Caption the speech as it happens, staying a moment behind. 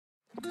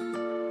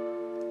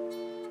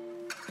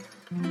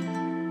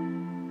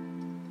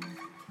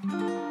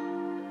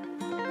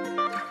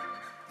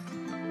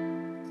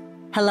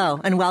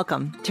Hello, and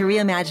welcome to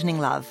Reimagining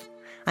Love.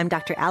 I'm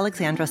Dr.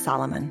 Alexandra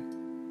Solomon.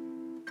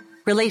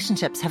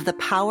 Relationships have the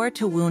power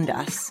to wound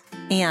us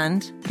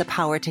and the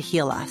power to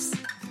heal us.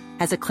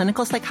 As a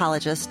clinical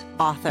psychologist,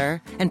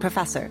 author, and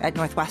professor at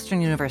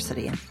Northwestern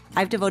University,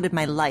 I've devoted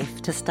my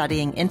life to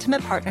studying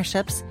intimate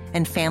partnerships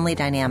and family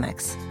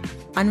dynamics.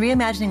 On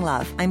Reimagining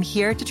Love, I'm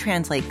here to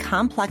translate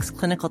complex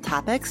clinical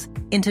topics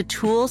into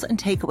tools and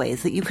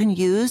takeaways that you can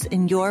use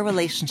in your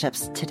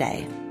relationships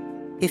today.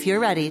 If you're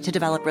ready to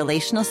develop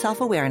relational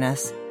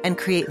self-awareness and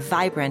create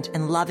vibrant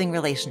and loving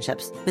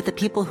relationships with the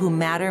people who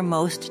matter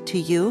most to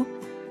you,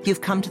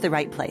 you've come to the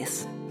right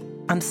place.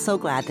 I'm so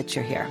glad that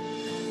you're here.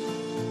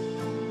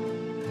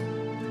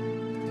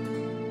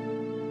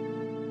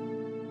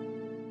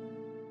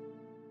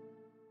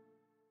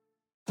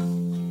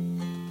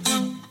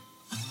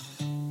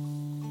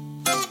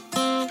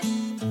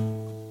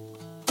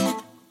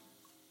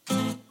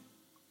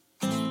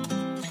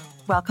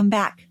 Welcome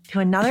back to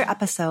another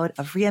episode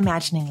of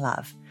Reimagining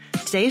Love.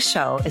 Today's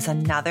show is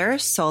another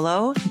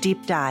solo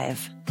deep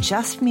dive.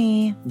 Just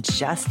me,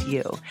 just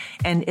you.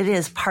 And it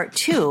is part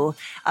 2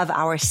 of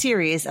our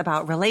series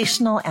about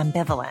relational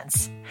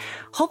ambivalence.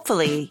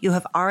 Hopefully, you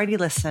have already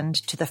listened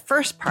to the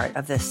first part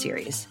of this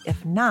series.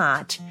 If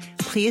not,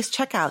 please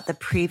check out the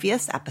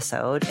previous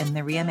episode in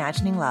the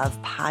Reimagining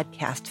Love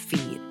podcast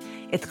feed.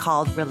 It's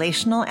called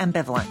Relational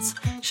Ambivalence.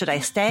 Should I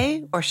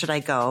stay or should I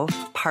go?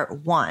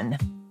 Part 1.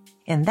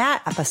 In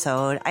that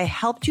episode, I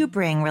helped you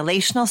bring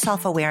relational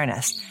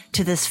self-awareness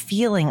to this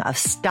feeling of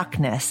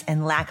stuckness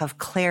and lack of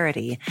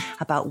clarity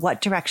about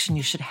what direction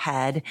you should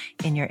head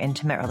in your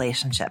intimate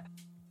relationship.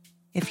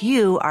 If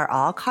you are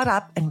all caught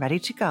up and ready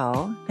to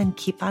go, then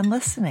keep on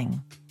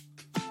listening.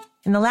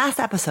 In the last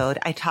episode,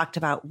 I talked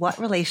about what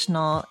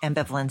relational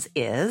ambivalence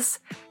is.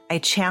 I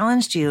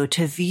challenged you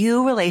to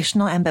view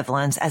relational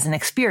ambivalence as an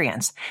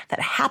experience that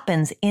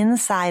happens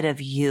inside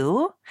of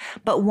you,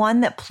 but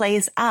one that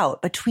plays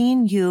out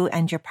between you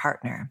and your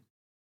partner.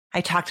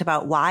 I talked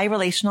about why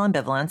relational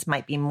ambivalence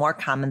might be more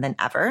common than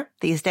ever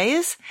these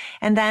days,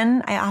 and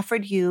then I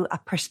offered you a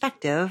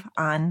perspective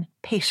on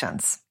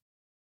patience.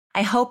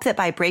 I hope that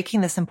by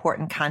breaking this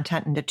important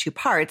content into 2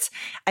 parts,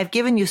 I've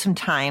given you some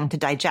time to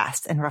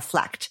digest and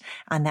reflect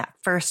on that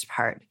first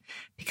part,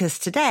 because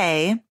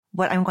today,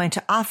 what I'm going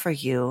to offer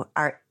you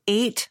are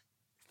 8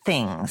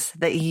 things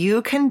that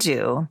you can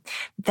do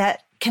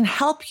that can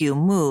help you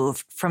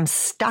move from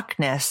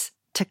stuckness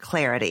to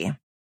clarity.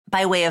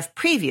 By way of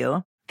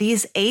preview,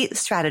 these 8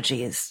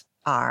 strategies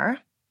are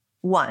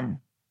 1,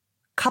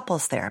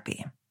 couples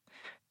therapy,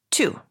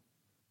 2,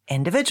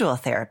 individual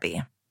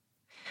therapy,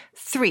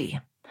 3,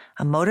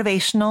 a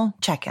motivational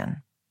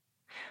check-in,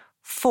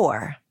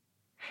 4,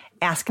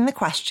 asking the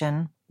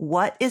question,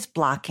 what is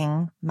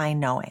blocking my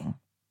knowing?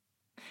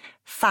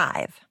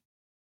 5,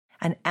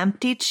 an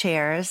empty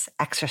chairs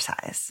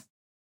exercise.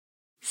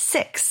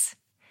 6,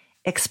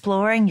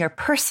 exploring your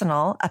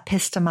personal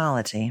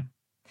epistemology.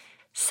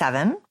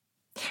 7,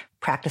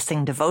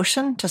 practicing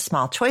devotion to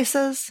small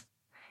choices.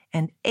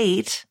 And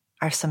 8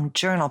 are some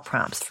journal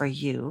prompts for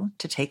you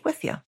to take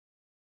with you.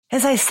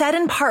 As I said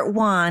in part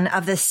 1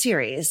 of this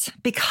series,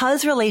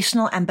 because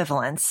relational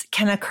ambivalence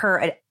can occur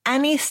at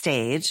any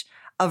stage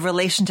of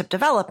relationship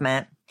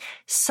development,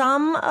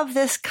 some of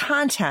this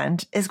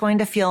content is going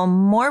to feel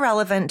more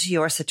relevant to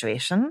your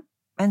situation,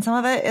 and some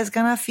of it is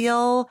going to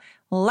feel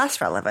less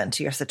relevant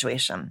to your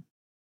situation.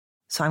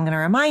 So I'm going to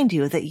remind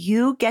you that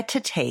you get to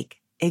take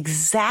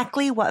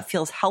exactly what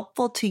feels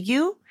helpful to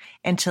you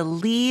and to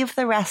leave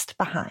the rest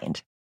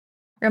behind.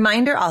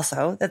 Reminder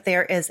also that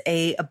there is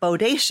a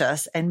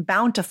bodacious and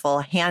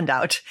bountiful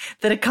handout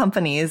that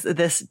accompanies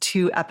this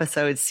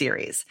 2-episode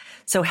series.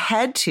 So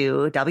head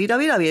to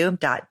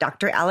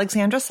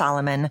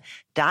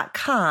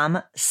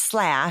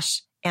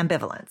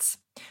www.dralexandrasolomon.com/ambivalence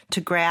to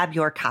grab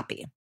your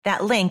copy.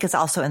 That link is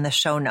also in the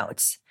show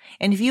notes.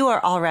 And if you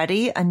are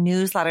already a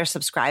newsletter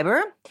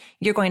subscriber,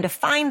 you're going to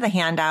find the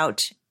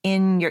handout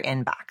in your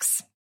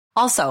inbox.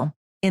 Also,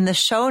 in the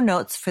show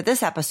notes for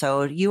this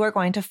episode, you are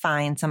going to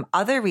find some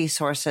other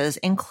resources,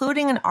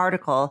 including an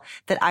article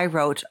that I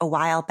wrote a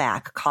while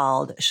back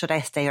called Should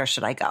I Stay or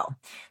Should I Go?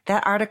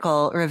 That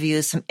article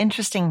reviews some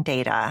interesting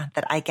data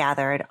that I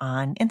gathered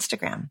on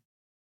Instagram.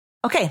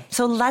 Okay,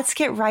 so let's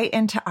get right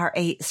into our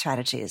 8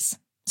 strategies.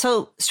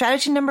 So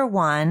strategy number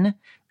 1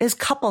 is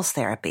couples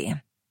therapy.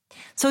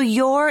 So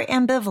your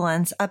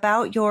ambivalence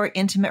about your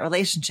intimate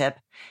relationship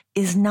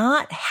is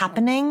not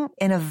happening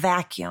in a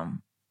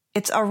vacuum.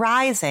 It's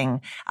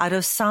arising out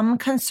of some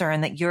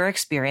concern that you're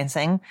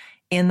experiencing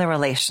in the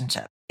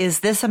relationship. Is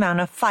this amount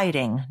of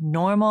fighting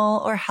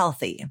normal or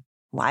healthy?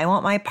 Why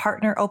won't my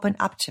partner open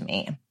up to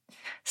me?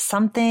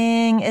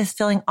 Something is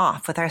feeling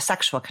off with our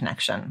sexual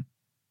connection.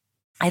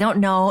 I don't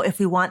know if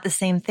we want the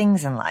same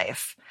things in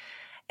life.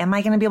 Am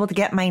I going to be able to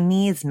get my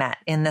needs met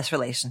in this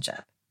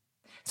relationship?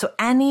 So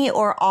any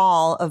or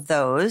all of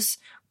those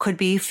could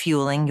be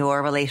fueling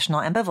your relational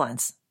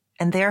ambivalence.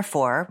 And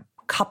therefore,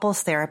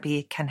 couples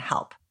therapy can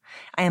help.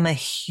 I am a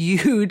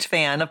huge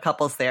fan of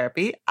couples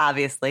therapy.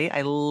 Obviously,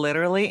 I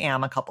literally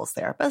am a couples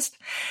therapist,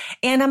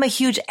 and I'm a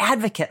huge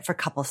advocate for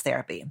couples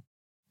therapy.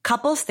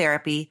 Couples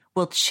therapy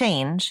will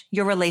change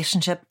your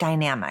relationship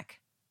dynamic.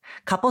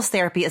 Couples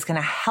therapy is going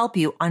to help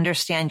you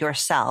understand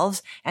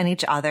yourselves and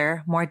each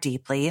other more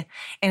deeply,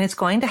 and it's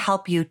going to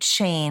help you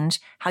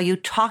change how you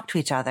talk to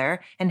each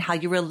other and how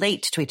you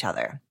relate to each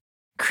other.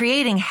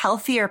 Creating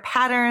healthier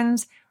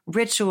patterns,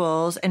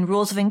 rituals, and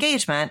rules of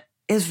engagement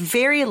is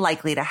very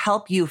likely to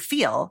help you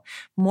feel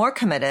more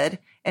committed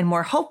and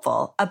more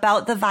hopeful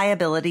about the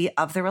viability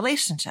of the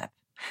relationship.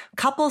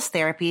 Couples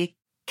therapy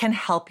can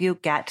help you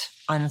get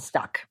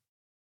unstuck.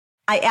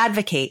 I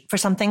advocate for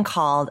something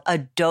called a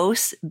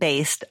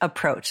dose-based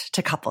approach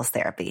to couples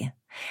therapy.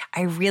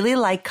 I really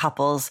like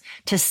couples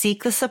to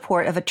seek the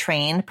support of a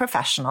trained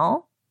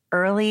professional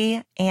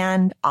early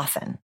and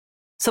often.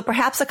 So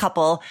perhaps a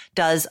couple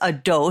does a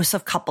dose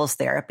of couples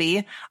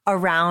therapy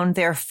around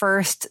their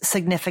first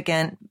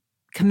significant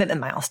commitment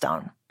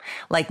milestone,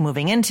 like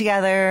moving in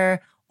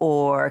together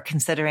or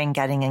considering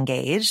getting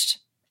engaged.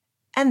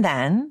 And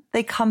then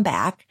they come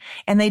back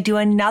and they do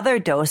another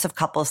dose of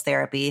couples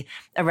therapy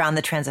around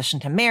the transition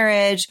to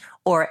marriage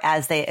or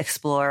as they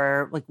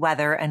explore like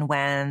whether and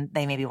when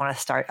they maybe want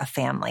to start a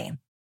family.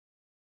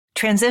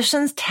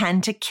 Transitions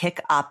tend to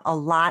kick up a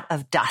lot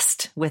of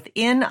dust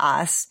within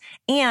us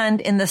and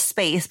in the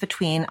space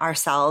between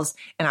ourselves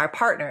and our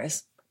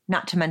partners,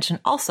 not to mention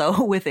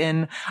also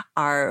within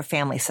our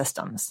family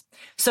systems.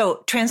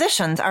 So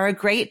transitions are a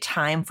great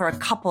time for a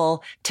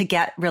couple to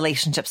get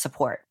relationship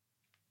support.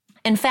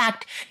 In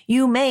fact,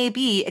 you may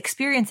be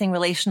experiencing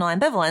relational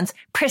ambivalence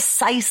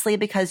precisely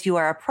because you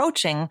are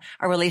approaching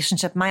a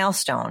relationship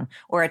milestone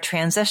or a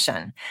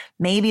transition.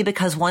 Maybe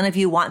because one of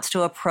you wants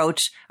to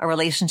approach a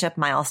relationship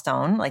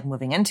milestone, like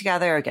moving in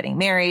together or getting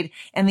married,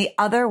 and the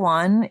other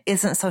one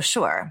isn't so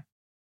sure.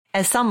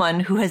 As someone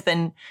who has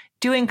been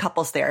doing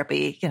couples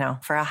therapy,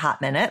 for a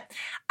hot minute,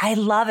 I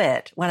love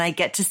it when I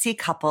get to see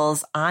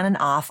couples on and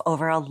off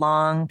over a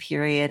long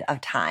period of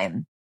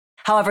time.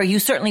 However, you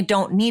certainly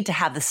don't need to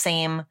have the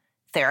same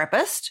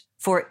therapist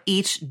for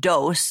each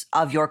dose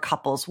of your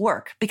couple's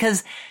work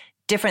because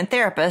different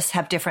therapists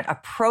have different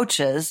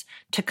approaches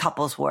to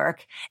couples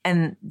work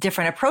and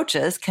different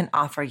approaches can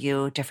offer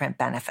you different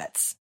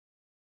benefits.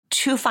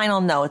 2 final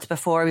notes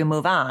before we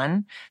move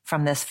on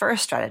from this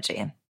first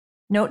strategy.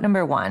 Note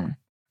number 1,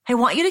 I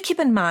want you to keep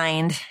in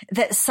mind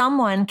that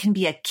someone can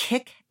be a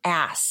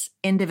kick-ass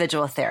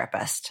individual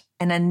therapist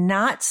and a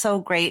not so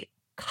great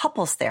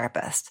couples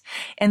therapist.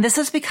 And this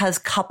is because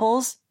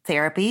couples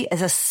therapy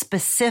is a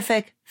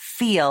specific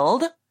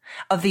field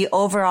of the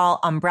overall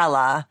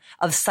umbrella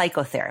of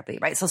psychotherapy,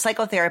 right? So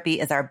psychotherapy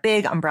is our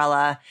big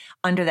umbrella.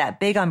 Under that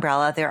big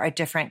umbrella, there are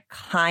different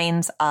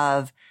kinds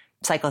of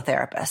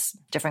psychotherapists,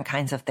 different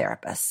kinds of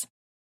therapists.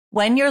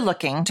 When you're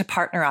looking to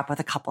partner up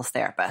with a couples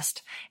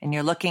therapist and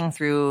you're looking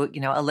through,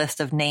 a list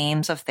of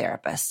names of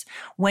therapists,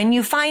 when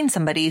you find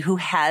somebody who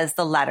has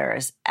the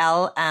letters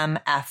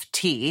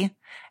LMFT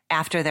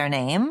after their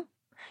name,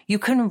 you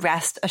can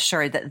rest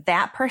assured that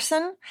that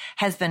person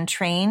has been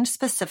trained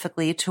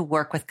specifically to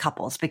work with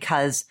couples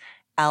because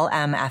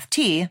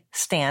LMFT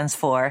stands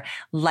for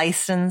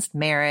Licensed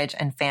Marriage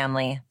and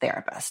Family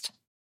Therapist.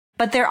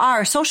 But there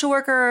are social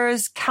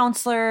workers,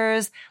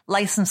 counselors,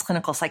 licensed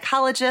clinical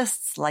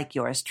psychologists like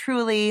yours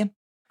truly,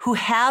 who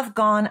have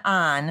gone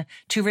on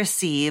to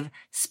receive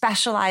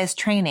specialized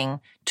training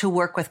to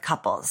work with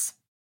couples.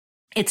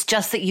 It's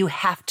just that you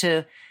have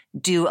to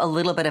do a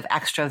little bit of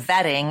extra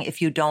vetting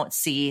if you don't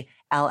see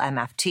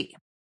LMFT.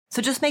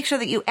 So just make sure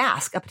that you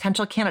ask a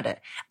potential candidate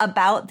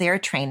about their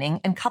training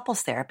in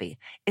couples therapy.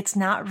 It's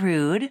not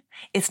rude.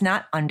 It's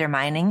not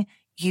undermining.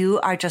 You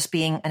are just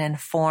being an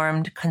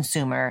informed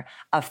consumer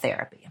of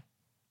therapy.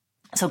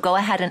 So go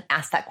ahead and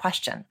ask that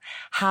question.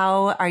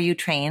 How are you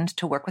trained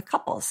to work with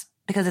couples?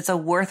 Because it's a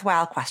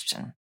worthwhile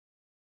question.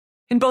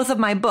 In both of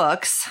my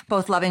books,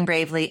 both Loving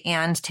Bravely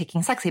and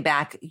Taking Sexy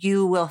Back,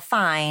 you will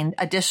find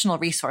additional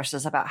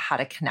resources about how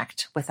to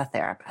connect with a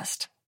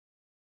therapist.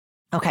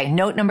 Okay,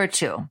 note number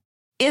 2.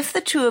 If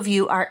the two of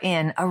you are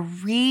in a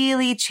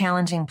really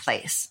challenging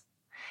place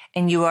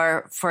and you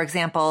are, for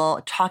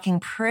example,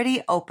 talking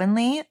pretty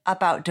openly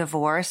about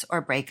divorce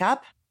or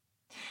breakup,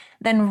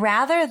 then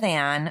rather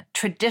than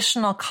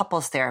traditional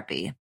couples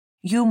therapy,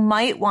 you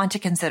might want to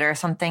consider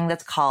something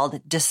that's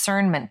called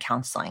discernment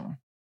counseling.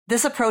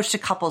 This approach to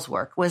couples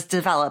work was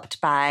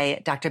developed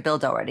by Dr. Bill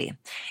Doherty,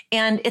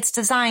 and it's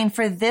designed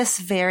for this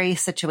very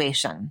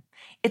situation.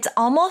 It's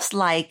almost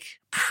like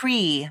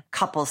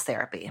pre-couples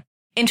therapy.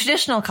 In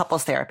traditional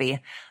couples therapy,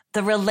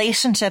 the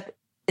relationship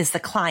is the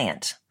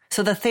client.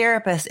 So the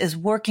therapist is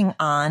working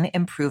on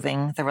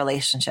improving the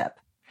relationship.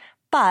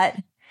 But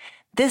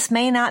this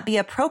may not be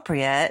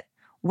appropriate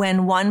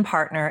when one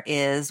partner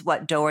is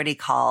what Doherty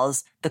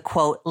calls the,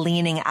 quote,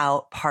 leaning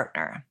out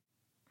partner.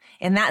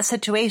 In that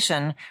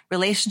situation,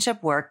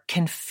 relationship work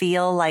can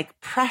feel like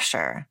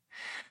pressure.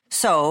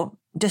 So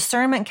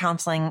discernment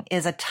counseling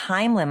is a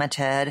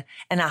time-limited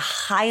and a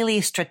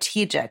highly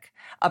strategic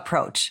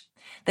approach.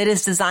 that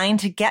is designed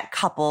to get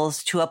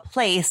couples to a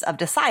place of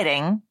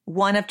deciding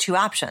one of two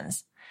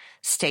options: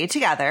 stay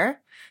together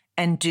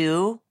and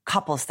do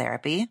couples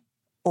therapy,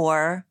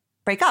 or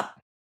break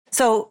up.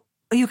 So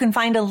you can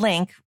find a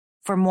link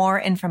for more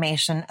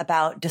information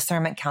about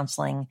discernment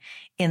counseling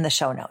in the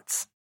show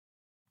notes.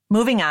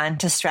 Moving on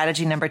to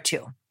strategy number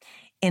 2,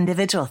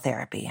 individual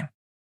therapy.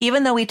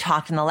 Even though we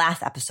talked in the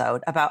last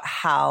episode about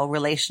how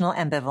relational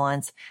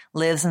ambivalence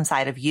lives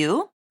inside of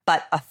you,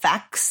 but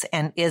affects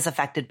and is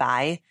affected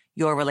by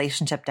your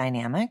relationship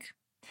dynamic,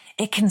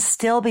 it can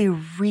still be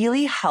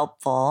really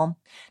helpful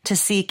to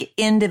seek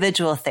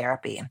individual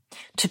therapy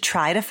to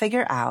try to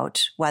figure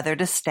out whether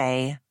to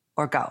stay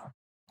or go.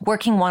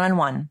 Working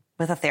one-on-one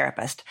with a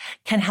therapist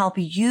can help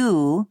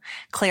you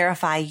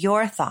clarify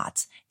your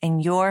thoughts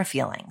and your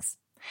feelings.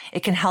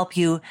 It can help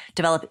you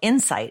develop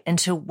insight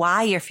into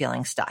why you're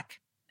feeling stuck.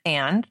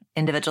 And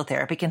individual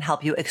therapy can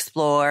help you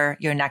explore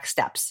your next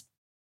steps.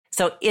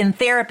 So in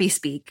therapy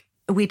speak,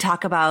 we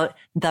talk about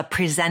the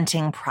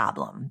presenting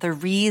problem, the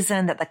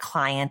reason that the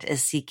client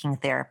is seeking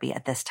therapy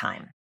at this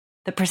time.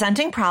 The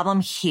presenting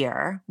problem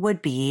here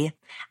would be,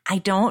 I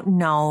don't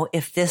know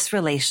if this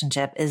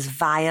relationship is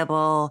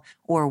viable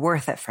or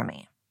worth it for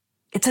me.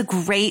 It's a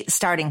great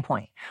starting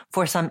point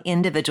for some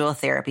individual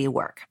therapy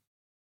work.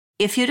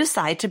 If you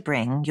decide to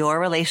bring your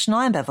relational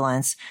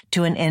ambivalence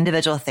to an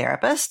individual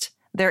therapist,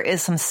 there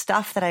is some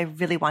stuff that I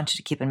really want you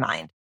to keep in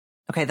mind.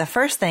 Okay, the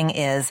first thing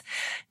is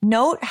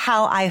note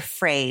how I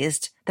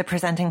phrased the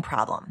presenting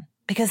problem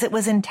because it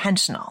was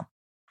intentional.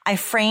 I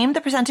framed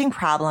the presenting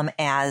problem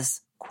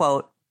as,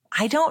 quote,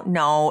 I don't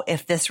know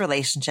if this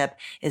relationship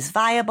is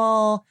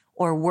viable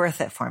or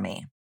worth it for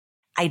me.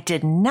 I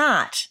did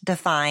not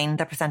define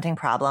the presenting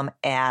problem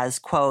as,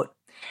 quote,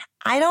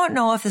 I don't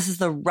know if this is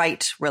the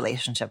right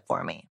relationship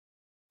for me.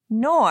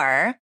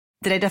 Nor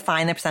did I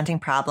define the presenting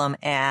problem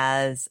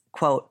as,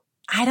 quote,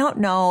 I don't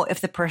know if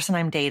the person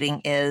I'm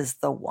dating is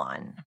the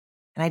one.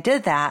 And I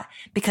did that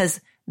because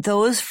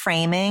those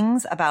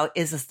framings about,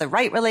 is this the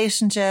right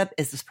relationship?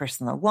 Is this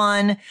person the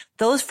one?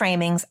 Those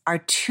framings are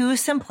too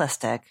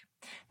simplistic.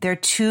 They're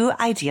too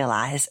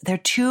idealized. They're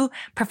too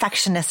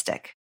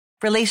perfectionistic.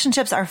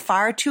 Relationships are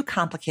far too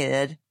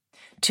complicated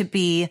to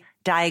be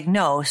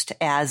diagnosed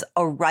as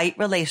a right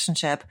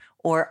relationship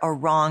or a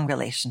wrong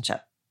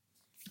relationship.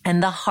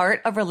 And the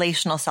heart of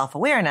relational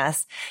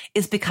self-awareness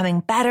is becoming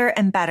better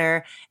and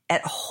better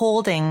at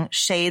holding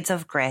shades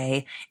of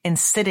gray and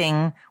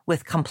sitting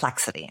with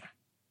complexity.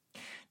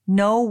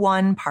 No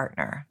one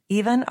partner,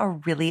 even a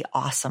really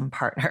awesome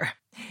partner,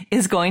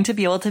 is going to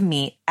be able to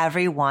meet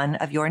every one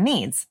of your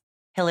needs.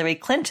 Hillary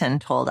Clinton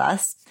told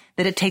us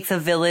that it takes a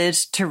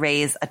village to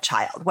raise a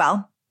child.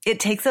 Well, it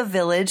takes a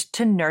village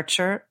to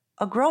nurture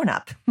a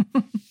grown-up.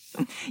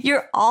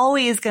 You're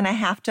always going to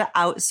have to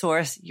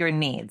outsource your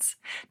needs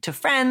to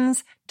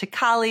friends, to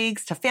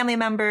colleagues, to family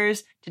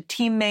members, to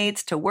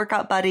teammates, to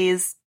workout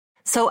buddies.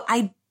 So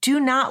I do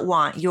not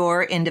want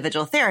your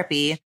individual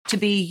therapy to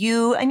be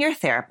you and your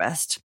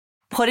therapist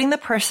putting the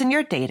person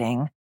you're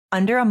dating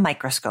under a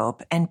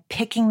microscope and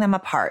picking them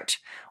apart,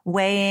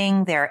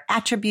 weighing their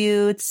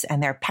attributes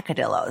and their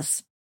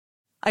peccadillos.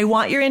 I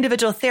want your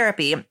individual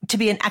therapy to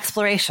be an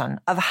exploration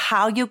of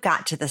how you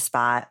got to this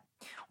spot,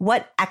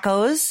 what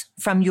echoes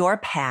from your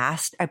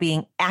past are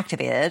being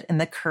activated in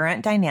the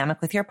current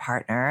dynamic with your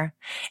partner,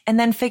 and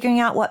then figuring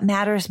out what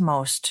matters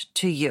most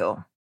to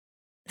you.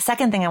 The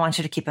second thing I want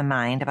you to keep in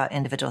mind about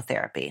individual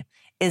therapy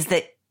is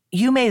that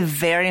you may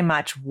very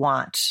much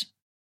want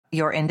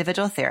your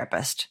individual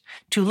therapist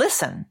to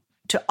listen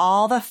to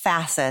all the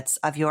facets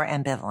of your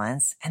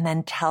ambivalence and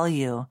then tell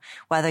you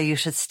whether you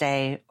should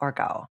stay or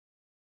go.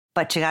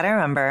 But you got to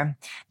remember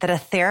that a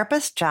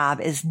therapist's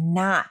job is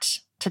not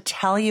to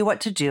tell you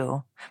what to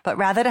do, but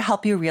rather to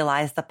help you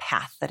realize the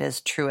path that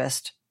is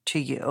truest to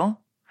you,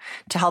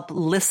 to help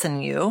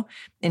listen you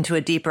into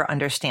a deeper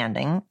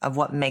understanding of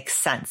what makes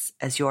sense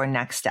as your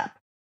next step.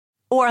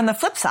 Or on the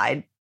flip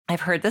side,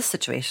 I've heard this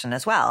situation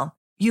as well.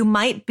 You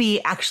might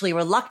be actually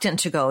reluctant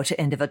to go to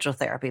individual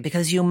therapy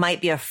because you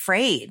might be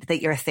afraid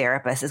that your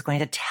therapist is going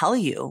to tell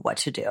you what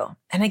to do.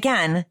 And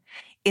again,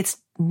 it's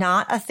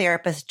not a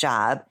therapist's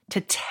job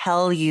to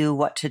tell you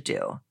what to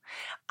do.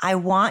 I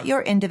want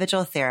your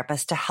individual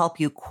therapist to help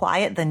you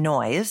quiet the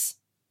noise,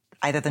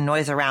 either the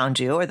noise around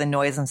you or the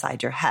noise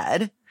inside your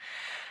head.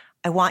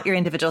 I want your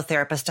individual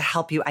therapist to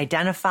help you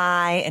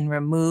identify and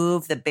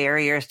remove the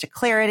barriers to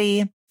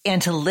clarity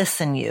and to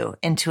listen you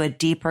into a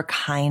deeper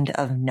kind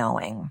of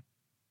knowing.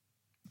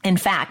 In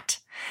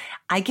fact,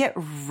 I get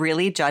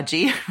really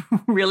judgy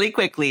really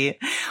quickly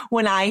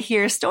when I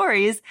hear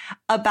stories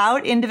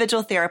about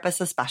individual therapists,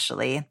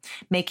 especially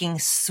making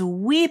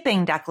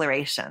sweeping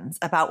declarations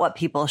about what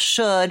people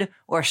should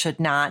or should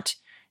not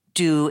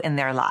do in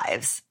their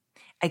lives.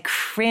 I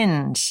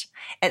cringe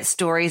at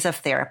stories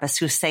of therapists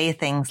who say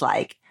things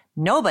like,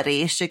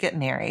 nobody should get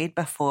married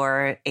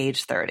before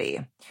age 30,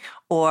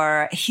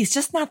 or he's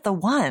just not the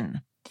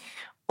one,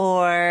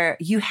 or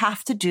you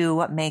have to do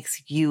what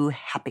makes you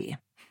happy.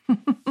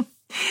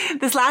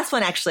 This last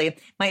one actually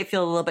might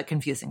feel a little bit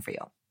confusing for you.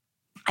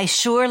 I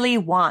surely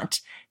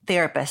want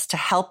therapists to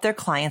help their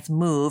clients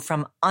move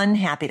from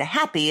unhappy to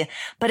happy,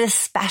 but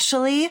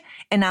especially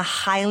in a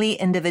highly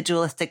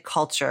individualistic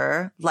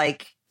culture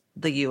like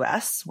the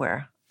US,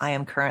 where I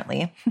am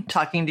currently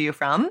talking to you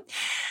from,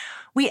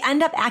 we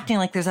end up acting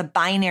like there's a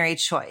binary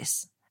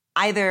choice.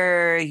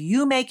 Either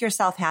you make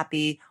yourself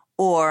happy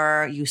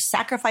or you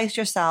sacrifice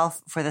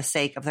yourself for the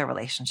sake of the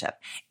relationship.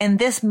 And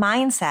this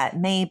mindset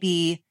may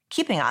be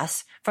keeping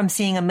us from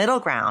seeing a middle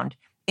ground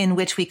in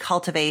which we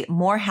cultivate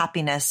more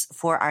happiness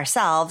for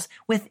ourselves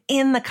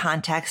within the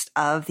context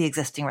of the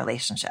existing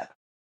relationship.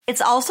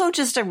 It's also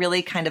just a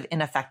really kind of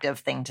ineffective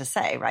thing to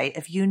say, right?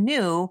 If you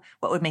knew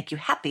what would make you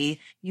happy,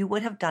 you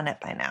would have done it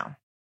by now.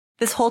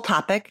 This whole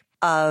topic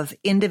of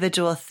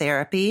individual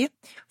therapy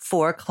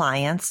for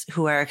clients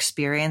who are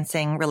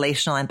experiencing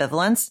relational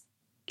ambivalence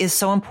is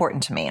so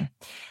important to me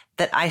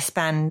that I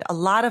spend a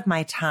lot of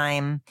my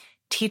time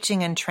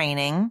teaching and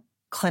training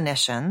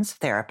clinicians,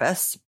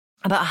 therapists,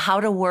 about how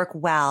to work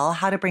well,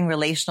 how to bring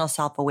relational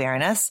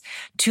self-awareness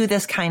to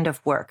this kind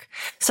of work.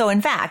 So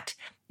in fact,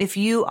 if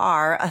you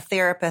are a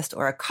therapist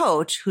or a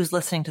coach who's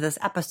listening to this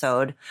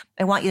episode,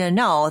 I want you to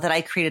know that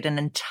I created an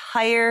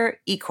entire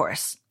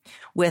e-course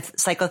with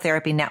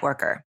Psychotherapy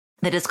Networker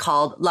that is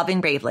called Loving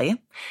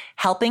Bravely,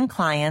 helping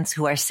clients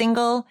who are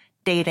single,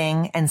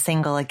 dating, and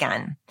single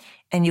again.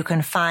 And you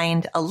can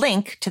find a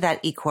link to that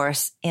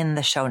e-course in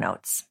the show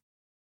notes.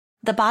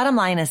 The bottom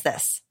line is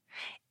this.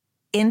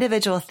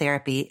 Individual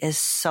therapy is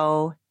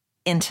so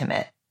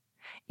intimate.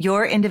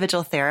 Your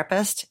individual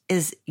therapist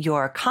is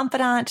your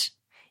confidant,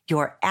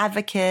 your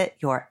advocate,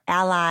 your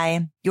ally.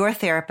 Your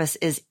therapist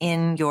is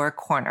in your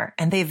corner,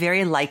 and they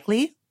very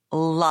likely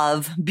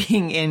love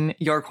being in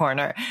your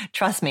corner.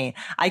 Trust me,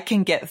 I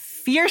can get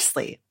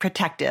fiercely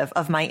protective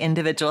of my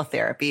individual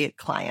therapy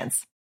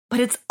clients. But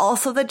it's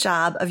also the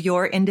job of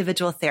your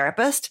individual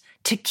therapist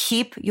to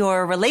keep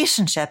your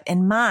relationship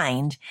in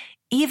mind,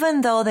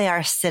 even though they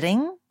are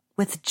sitting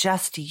with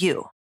just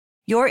you.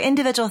 Your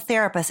individual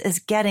therapist is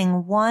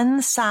getting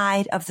one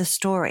side of the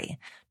story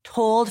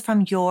told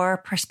from your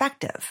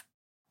perspective.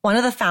 One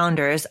of the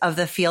founders of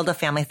the field of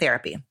family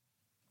therapy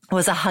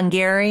was a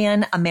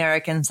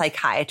Hungarian-American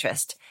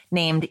psychiatrist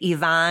named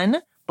Ivan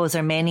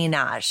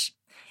Bozermany-Nagy.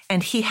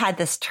 And he had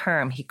this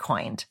term he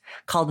coined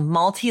called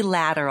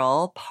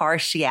multilateral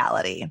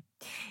partiality.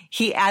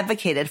 He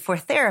advocated for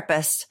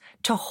therapists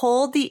to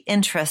hold the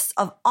interests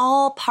of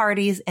all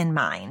parties in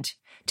mind,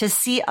 to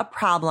see a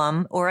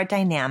problem or a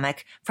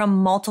dynamic from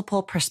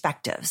multiple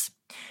perspectives.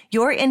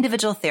 Your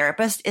individual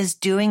therapist is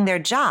doing their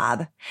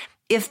job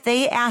if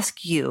they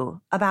ask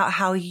you about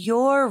how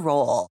your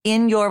role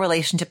in your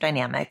relationship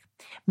dynamic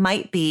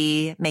might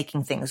be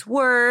making things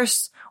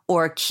worse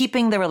or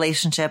keeping the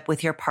relationship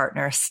with your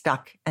partner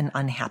stuck and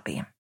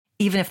unhappy,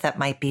 even if that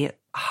might be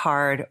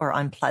hard or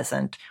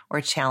unpleasant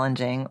or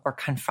challenging or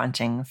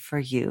confronting for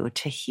you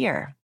to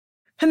hear.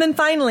 And then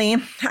finally,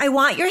 I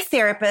want your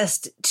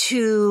therapist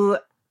to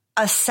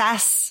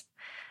assess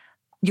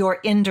your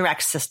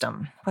indirect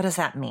system. What does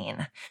that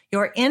mean?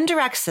 Your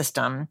indirect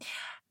system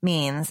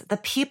means the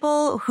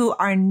people who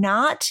are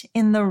not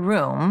in the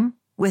room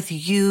with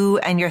you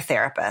and your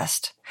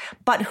therapist,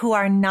 but who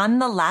are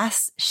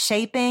nonetheless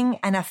shaping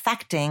and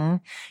affecting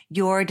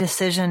your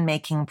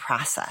decision-making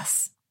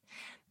process.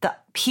 The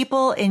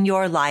people in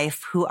your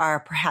life who are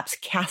perhaps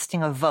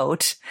casting a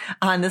vote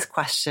on this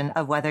question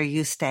of whether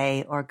you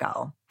stay or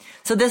go.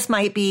 So this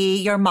might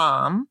be your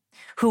mom,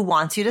 who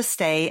wants you to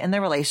stay in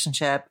the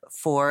relationship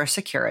for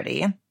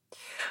security.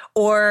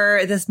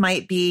 Or this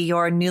might be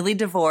your newly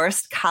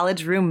divorced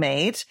college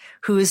roommate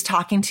who's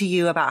talking to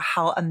you about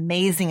how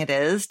amazing it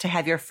is to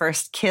have your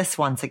first kiss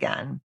once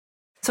again.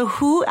 So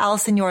who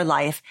else in your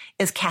life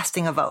is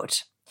casting a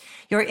vote?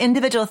 Your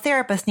individual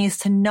therapist needs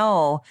to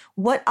know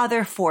what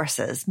other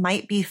forces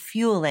might be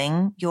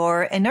fueling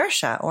your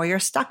inertia or your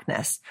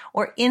stuckness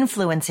or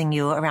influencing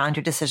you around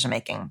your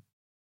decision-making.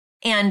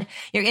 And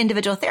your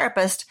individual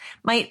therapist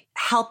might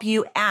help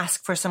you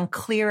ask for some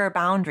clearer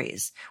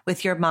boundaries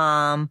with your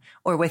mom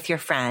or with your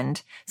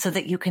friend so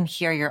that you can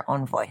hear your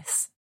own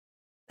voice.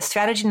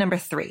 Strategy number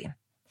 3,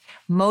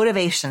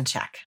 motivation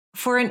check.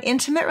 For an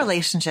intimate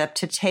relationship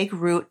to take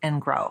root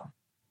and grow,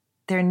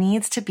 there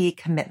needs to be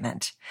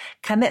commitment.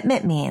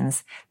 Commitment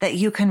means that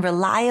you can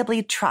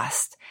reliably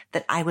trust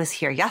that I was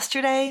here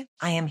yesterday,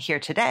 I am here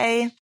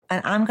today,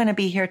 and I'm going to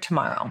be here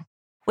tomorrow.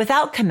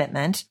 Without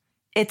commitment,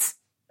 it's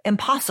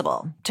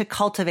impossible to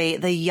cultivate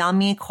the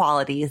yummy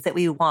qualities that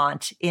we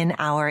want in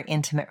our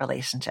intimate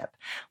relationship.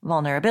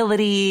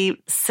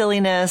 Vulnerability,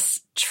 silliness,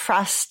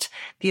 trust,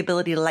 the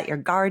ability to let your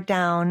guard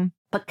down.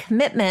 But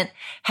commitment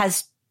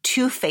has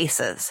 2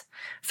 faces.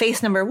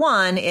 Face number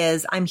 1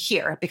 is I'm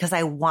here because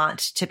I want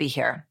to be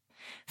here.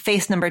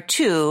 Face number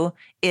 2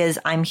 is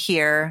I'm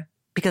here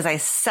because I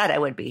said I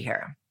would be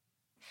here.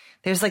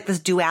 There's like this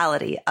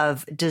duality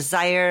of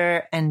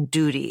desire and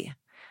duty,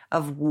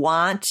 of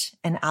want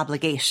and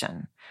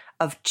obligation,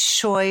 of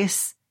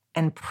choice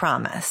and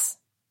promise.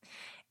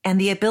 And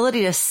the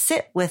ability to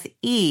sit with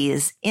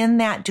ease in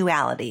that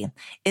duality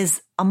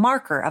is a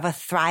marker of a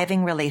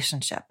thriving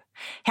relationship.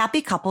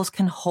 Happy couples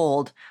can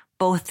hold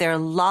both their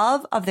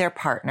love of their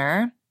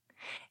partner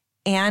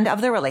and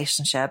of the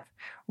relationship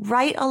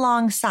right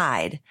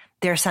alongside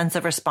their sense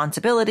of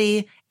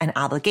responsibility and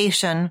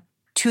obligation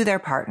to their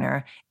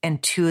partner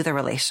and to the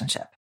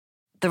relationship.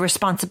 The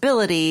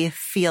responsibility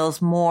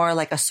feels more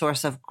like a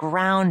source of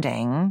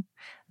grounding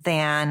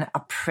than a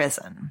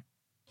prison.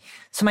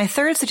 So my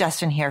third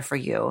suggestion here for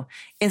you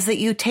is that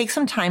you take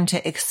some time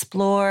to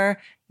explore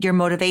your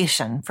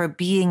motivation for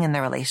being in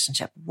the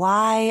relationship.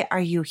 Why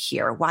are you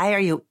here? Why are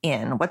you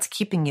in? What's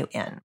keeping you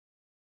in?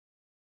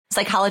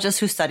 Psychologists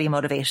who study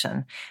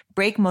motivation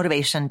break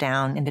motivation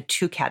down into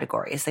two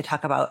categories. They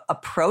talk about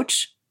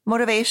approach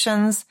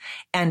motivations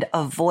and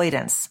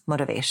avoidance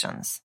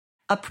motivations.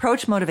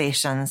 Approach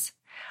motivations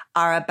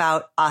are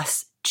about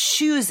us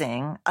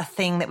choosing a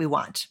thing that we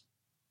want.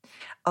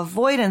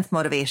 Avoidance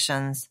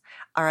motivations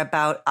are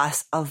about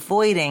us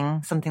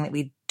avoiding something that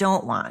we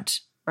don't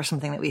want or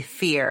something that we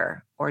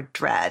fear or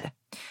dread.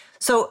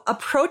 So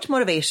approach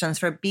motivations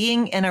for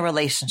being in a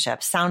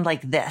relationship sound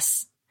like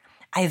this.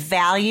 I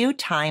value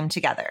time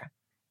together.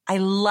 I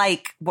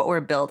like what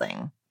we're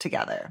building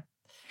together.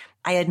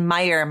 I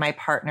admire my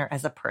partner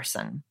as a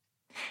person.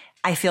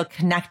 I feel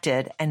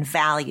connected and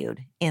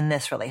valued in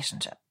this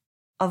relationship.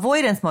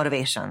 Avoidance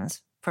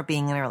motivations for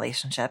being in a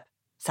relationship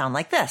sound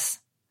like this.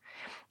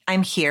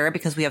 I'm here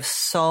because we have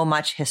so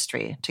much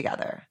history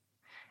together.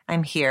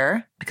 I'm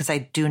here because I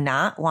do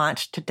not want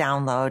to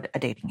download a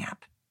dating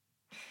app.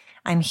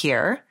 I'm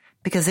here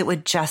because it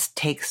would just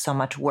take so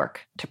much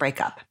work to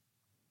break up.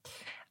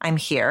 I'm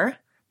here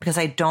because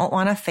I don't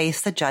want to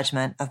face the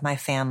judgment of my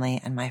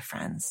family and my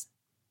friends.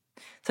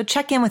 So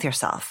check in with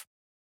yourself.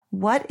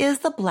 What is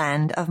the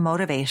blend of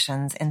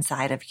motivations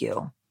inside of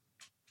you?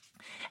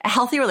 A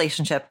healthy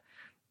relationship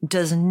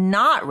does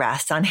not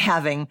rest on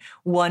having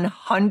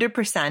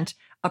 100%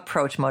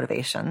 approach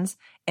motivations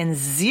and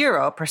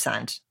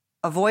 0%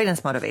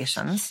 avoidance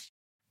motivations,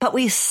 but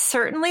we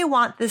certainly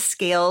want the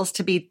scales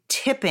to be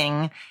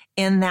tipping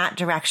in that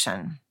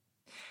direction.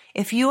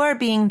 If you are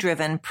being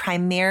driven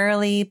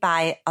primarily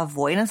by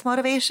avoidance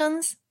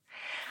motivations,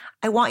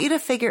 I want you to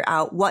figure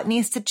out what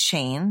needs to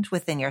change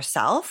within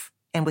yourself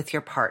and with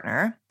your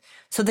partner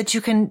so that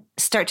you can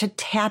start to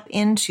tap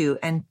into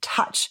and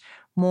touch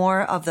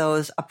more of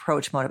those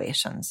approach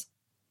motivations.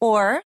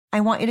 Or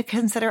I want you to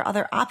consider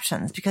other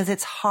options because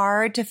it's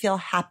hard to feel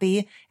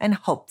happy and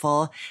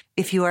hopeful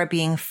if you are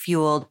being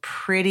fueled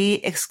pretty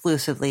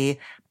exclusively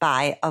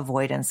by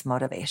avoidance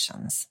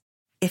motivations.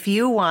 If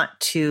you want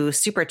to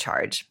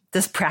supercharge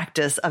this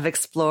practice of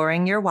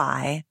exploring your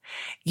why,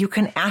 you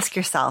can ask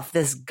yourself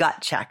this gut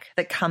check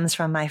that comes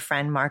from my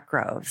friend Mark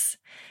Groves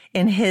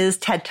in his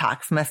TED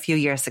Talk from a few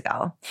years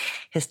ago.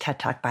 His TED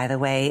Talk, by the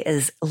way,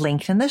 is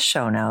linked in the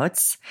show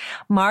notes.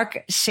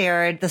 Mark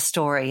shared the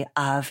story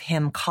of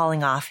him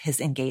calling off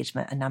his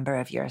engagement a number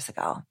of years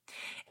ago.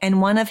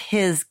 And one of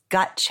his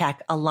gut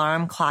check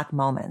alarm clock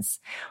moments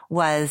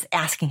was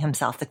asking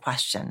himself the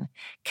question,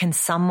 can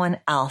someone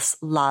else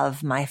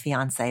love my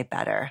fiance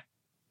better?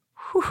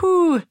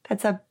 Whoo,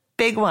 that's a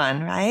big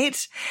one,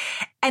 right?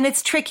 And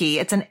it's tricky.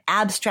 It's an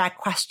abstract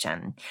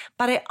question,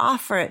 but I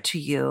offer it to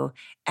you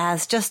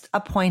as just a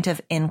point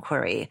of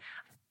inquiry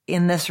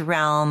in this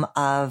realm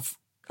of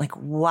like,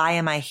 why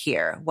am I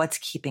here? What's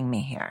keeping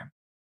me here?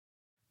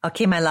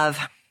 Okay, my love.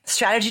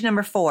 Strategy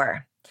number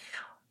 4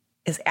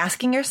 is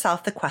asking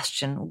yourself the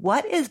question,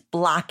 what is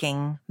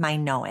blocking my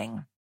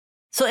knowing?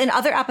 So in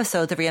other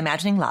episodes of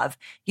Reimagining Love,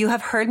 you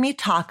have heard me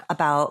talk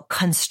about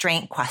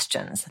constraint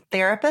questions.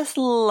 Therapists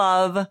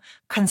love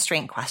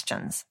constraint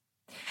questions.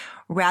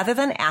 Rather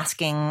than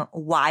asking,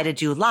 why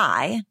did you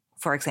lie,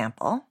 for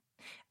example,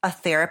 a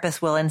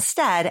therapist will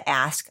instead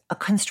ask a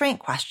constraint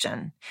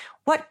question.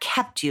 What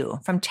kept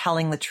you from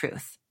telling the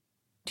truth?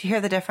 Do you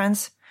hear the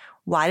difference?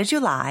 Why did you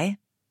lie?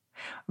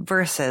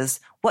 Versus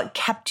what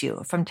kept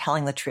you from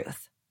telling the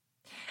truth?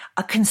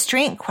 A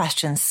constraint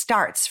question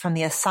starts from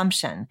the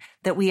assumption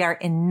that we are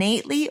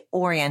innately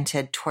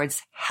oriented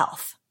towards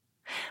health,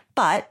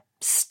 but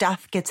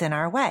stuff gets in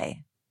our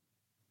way.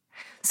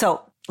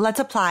 So let's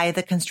apply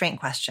the constraint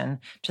question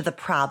to the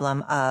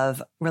problem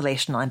of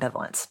relational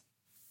ambivalence.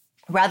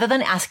 Rather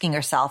than asking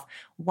yourself,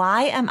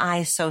 why am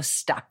I so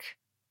stuck?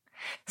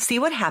 See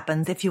what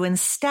happens if you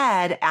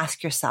instead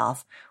ask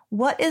yourself,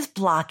 what is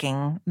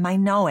blocking my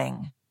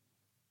knowing?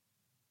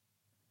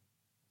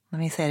 Let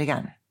me say it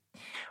again.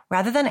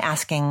 Rather than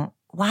asking,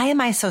 why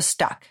am I so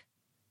stuck?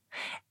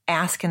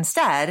 Ask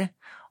instead,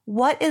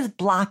 what is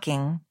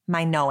blocking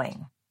my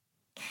knowing?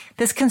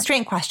 This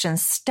constraint question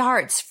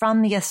starts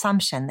from the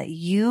assumption that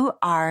you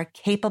are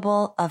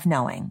capable of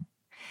knowing,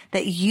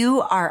 that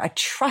you are a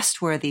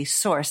trustworthy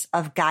source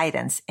of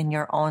guidance in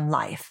your own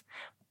life,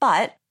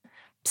 but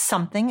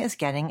something is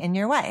getting in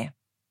your way.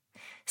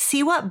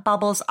 See what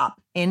bubbles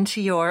up into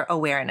your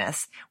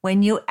awareness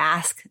when you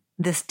ask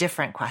this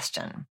different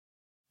question.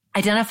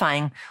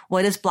 Identifying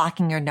what is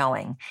blocking your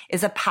knowing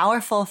is a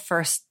powerful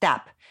first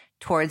step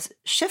towards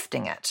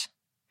shifting it.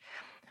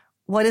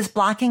 What is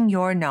blocking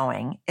your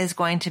knowing is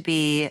going to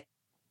be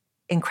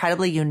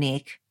incredibly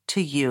unique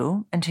to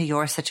you and to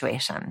your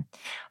situation.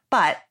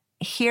 But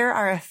here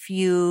are a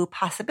few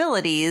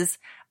possibilities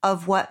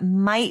of what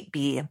might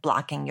be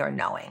blocking your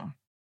knowing.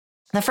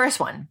 The first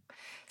one,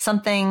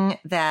 something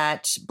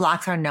that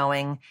blocks our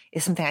knowing,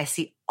 is something I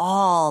see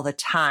all the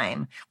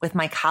time with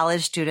my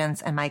college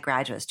students and my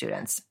graduate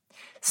students.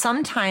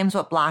 Sometimes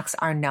what blocks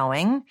our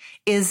knowing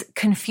is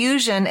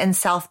confusion and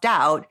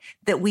self-doubt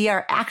that we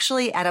are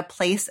actually at a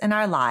place in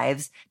our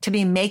lives to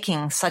be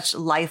making such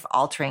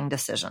life-altering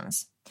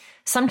decisions.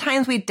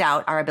 Sometimes we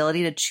doubt our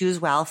ability to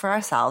choose well for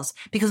ourselves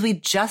because we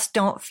just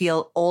don't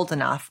feel old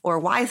enough or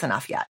wise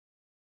enough yet.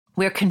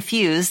 We're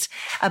confused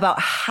about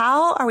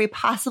how are we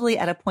possibly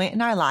at a point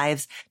in our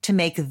lives to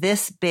make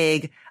this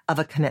big of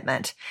a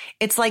commitment.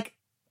 It's like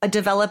a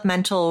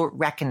developmental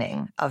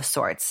reckoning of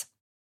sorts.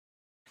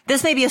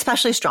 This may be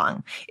especially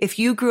strong if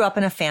you grew up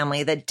in a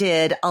family that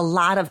did a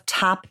lot of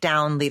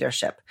top-down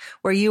leadership,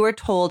 where you were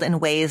told in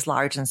ways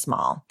large and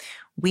small,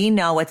 we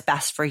know what's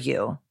best for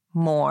you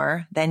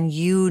more than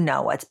you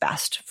know what's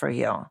best for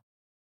you.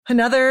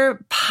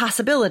 Another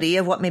possibility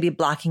of what may be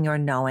blocking your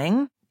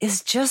knowing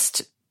is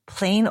just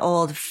plain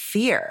old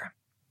fear.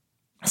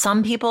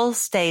 Some people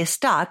stay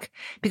stuck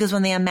because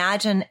when they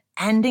imagine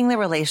ending the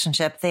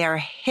relationship, they are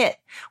hit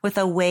with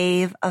a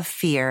wave of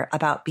fear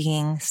about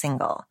being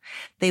single.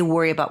 They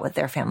worry about what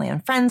their family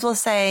and friends will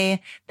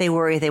say. They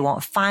worry they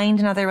won't find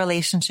another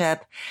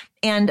relationship.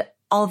 And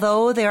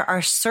although there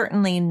are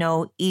certainly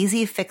no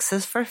easy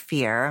fixes for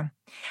fear,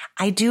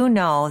 I do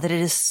know that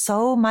it is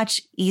so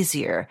much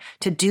easier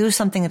to do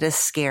something that is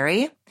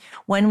scary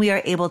when we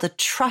are able to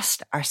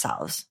trust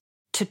ourselves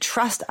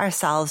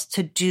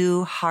to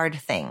do hard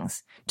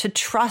things, to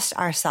trust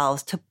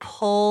ourselves to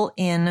pull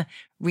in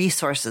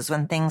resources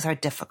when things are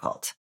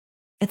difficult.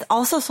 It's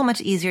also so much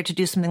easier to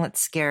do something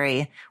that's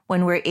scary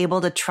when we're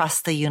able to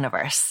trust the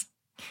universe,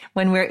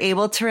 when we're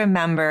able to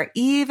remember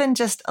even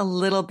just a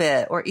little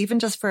bit, or even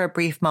just for a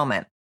brief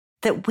moment,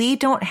 that we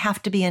don't have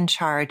to be in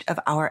charge of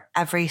our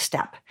every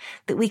step,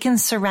 that we can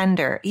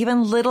surrender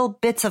even little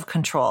bits of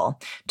control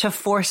to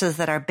forces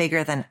that are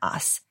bigger than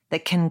us,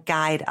 that can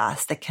guide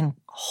us, that can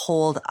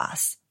hold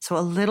us. So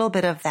a little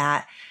bit of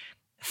that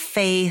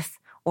faith,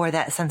 or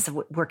that sense of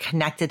we're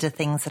connected to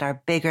things that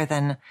are bigger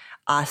than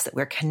us, that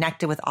we're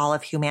connected with all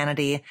of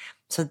humanity.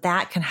 So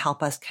that can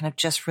help us kind of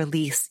just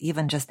release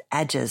even just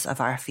edges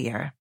of our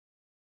fear.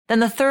 Then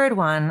the third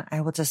one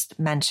I will just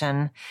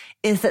mention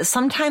is that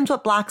sometimes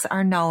what blocks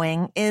our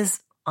knowing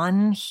is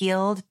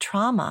unhealed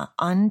trauma,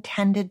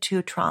 untended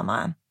to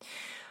trauma.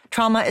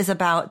 Trauma is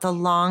about the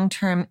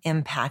long-term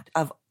impact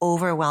of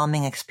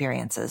overwhelming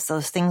experiences,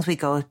 those things we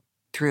go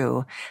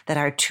through that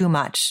are too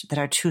much, that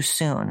are too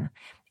soon,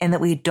 and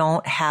that we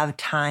don't have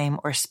time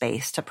or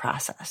space to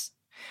process.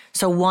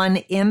 So one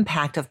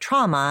impact of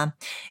trauma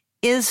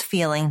is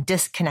feeling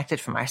disconnected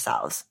from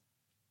ourselves,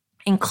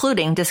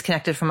 including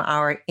disconnected from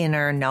our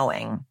inner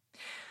knowing.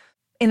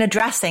 In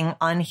addressing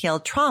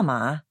unhealed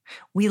trauma,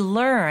 we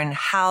learn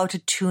how to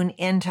tune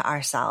into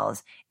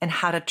ourselves and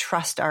how to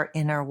trust our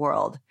inner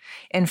world.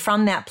 And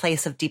from that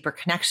place of deeper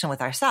connection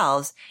with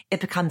ourselves, it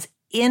becomes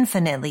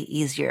infinitely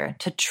easier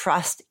to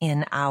trust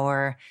in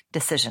our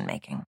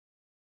decision-making.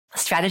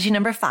 Strategy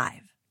number 5,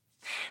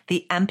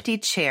 the empty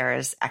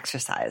chairs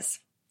exercise.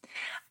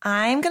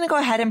 I'm going to go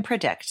ahead and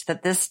predict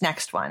that this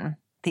next one,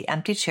 the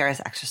empty chairs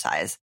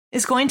exercise,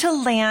 is going to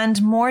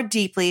land more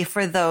deeply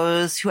for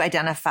those who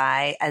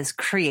identify as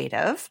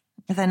creative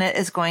than it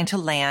is going to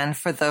land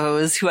for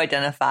those who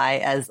identify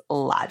as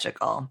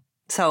logical.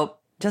 So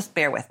just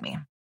bear with me.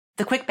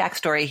 The quick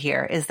backstory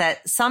here is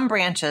that some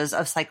branches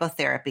of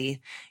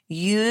psychotherapy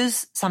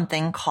use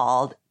something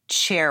called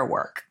chair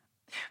work.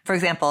 For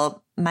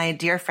example, my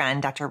dear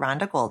friend, Dr.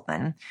 Rhonda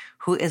Goldman,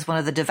 who is one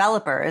of the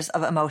developers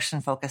of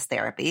emotion-focused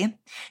therapy,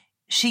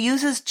 she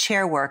uses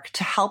chair work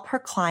to help her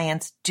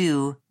clients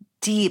do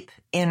deep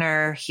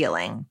inner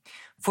healing.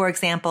 For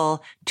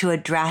example, to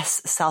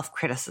address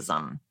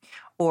self-criticism,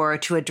 or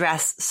to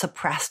address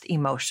suppressed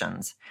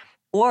emotions,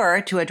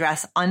 or to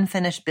address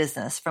unfinished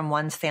business from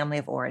one's family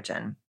of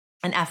origin.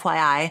 And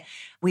FYI,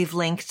 we've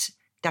linked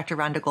Dr.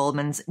 Rhonda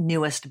Goldman's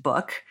newest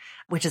book,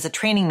 which is a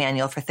training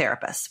manual for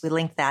therapists. We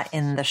linked that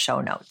in the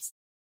show notes.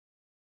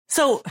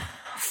 So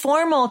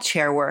formal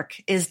chair work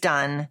is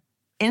done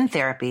in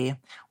therapy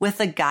with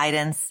the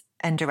guidance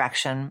and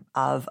direction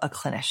of a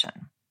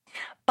clinician.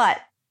 But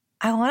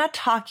I want to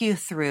talk you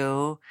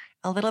through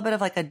a little bit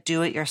of like a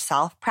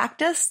do-it-yourself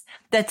practice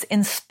that's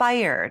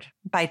inspired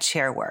by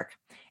chair work,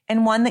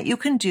 and one that you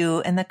can do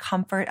in the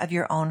comfort of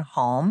your own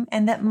home,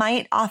 and that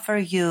might offer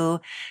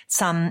you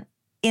some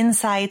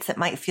insights that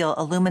might feel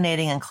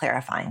illuminating and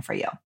clarifying for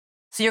you.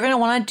 So you're going to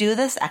want to do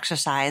this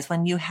exercise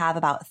when you have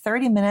about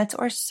 30 minutes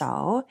or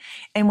so,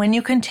 and when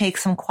you can take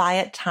some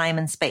quiet time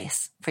and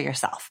space for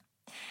yourself.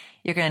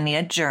 You're going to need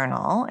a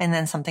journal and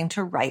then something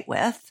to write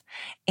with,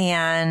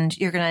 and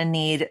you're going to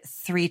need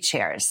 3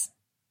 chairs.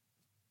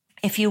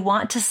 If you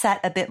want to set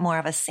a bit more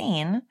of a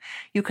scene,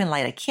 you can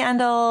light a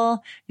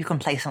candle, you can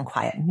play some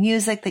quiet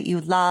music that you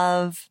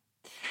love.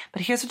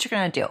 But here's what you're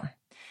going to do.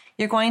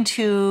 You're going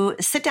to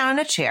sit down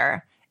in a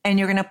chair and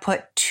you're going to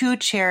put 2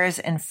 chairs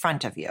in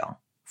front of you,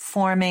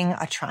 forming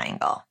a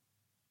triangle.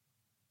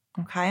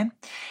 Okay.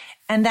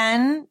 And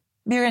then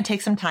you're going to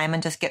take some time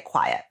and just get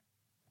quiet.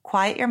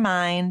 Quiet your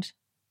mind.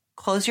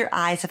 Close your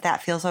eyes if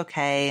that feels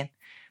okay.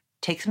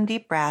 Take some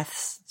deep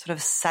breaths, sort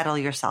of settle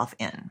yourself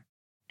in.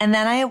 And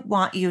then I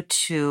want you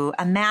to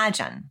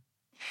imagine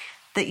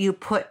that you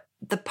put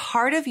the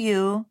part of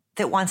you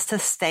that wants to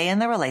stay in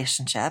the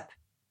relationship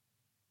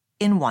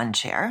in one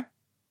chair.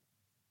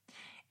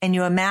 And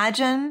you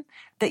imagine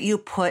that you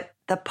put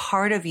the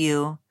part of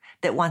you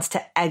that wants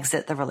to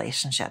exit the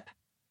relationship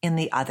in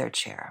the other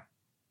chair,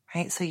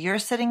 right? So you're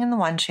sitting in the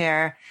one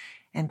chair,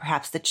 and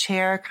perhaps the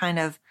chair kind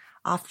of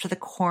off to the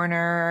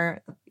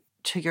corner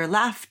to your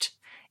left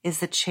is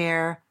the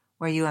chair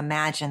where you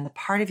imagine the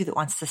part of you that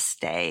wants to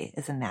stay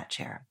is in that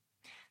chair.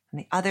 And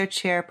the other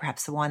chair,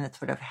 perhaps the one that's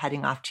sort of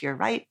heading off to your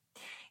right,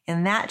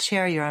 in that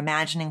chair, you're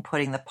imagining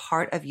putting the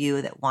part of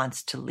you that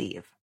wants to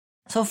leave.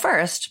 So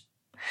first,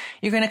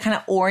 you're going to kind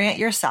of orient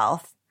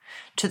yourself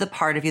to the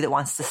part of you that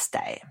wants to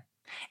stay.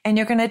 And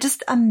you're going to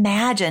just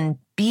imagine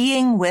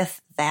being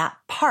with that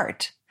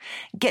part.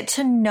 Get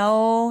to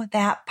know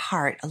that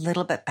part a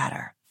little bit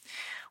better.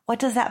 What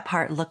does that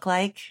part look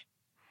like?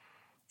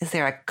 Is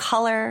there a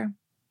color?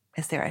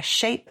 Is there a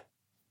shape?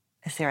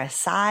 Is there a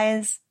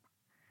size?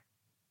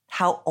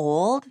 How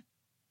old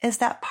is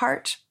that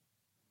part?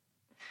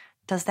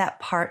 Does that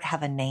part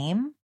have a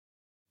name?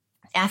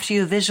 After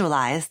you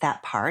visualize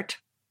that part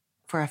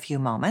for a few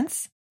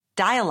moments,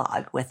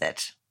 dialogue with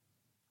it,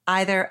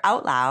 either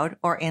out loud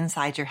or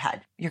inside your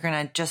head. You're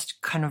going to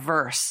just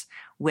converse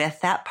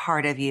with that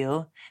part of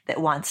you that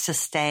wants to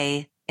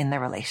stay in the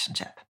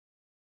relationship.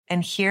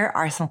 And here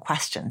are some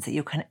questions that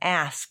you can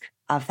ask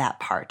of that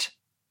part.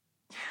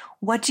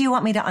 What do you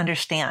want me to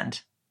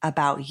understand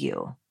about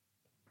you?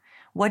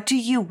 What do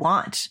you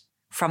want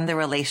from the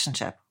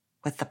relationship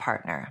with the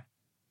partner?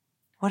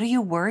 What are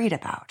you worried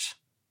about?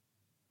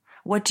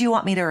 What do you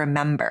want me to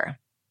remember?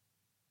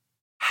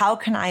 How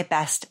can I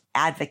best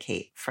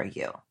advocate for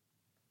you?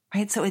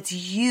 Right? So it's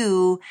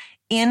you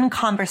in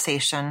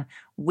conversation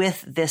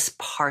with this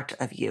part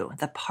of you,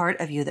 the part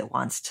of you that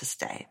wants to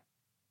stay.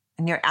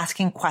 And you're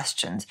asking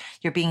questions.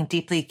 You're being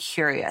deeply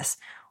curious.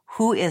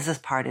 Who is this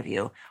part of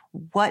you?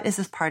 What is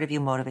this part of you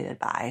motivated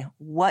by?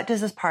 What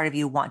does this part of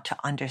you want to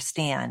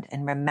understand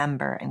and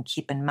remember and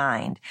keep in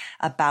mind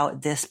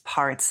about this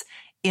part's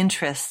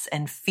interests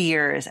and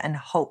fears and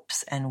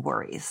hopes and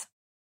worries?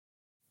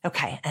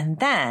 Okay. And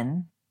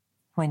then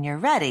when you're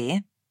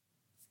ready,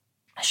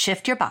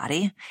 shift your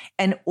body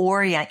and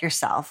orient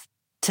yourself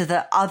to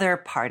the other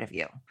part of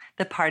you,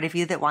 the part of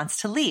you that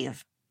wants to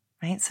leave,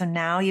 right? So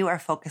now you are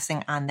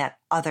focusing on that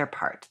other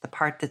part, the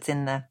part that's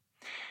in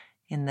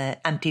the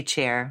empty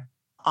chair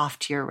off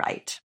to your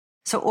right.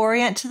 So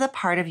orient to the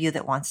part of you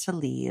that wants to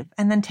leave,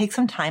 and then take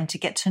some time to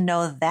get to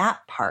know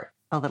that part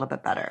a little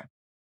bit better.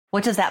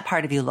 What does that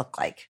part of you look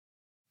like?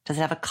 Does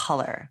it have a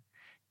color,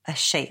 a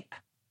shape,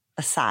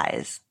 a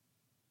size?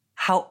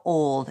 How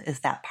old is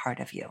that part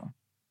of you?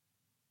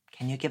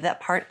 Can you give that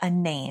part a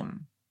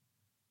name?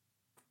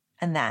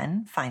 And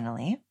then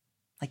finally,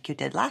 like you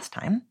did last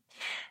time,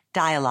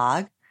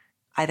 dialogue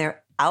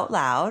either out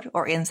loud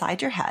or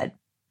inside your head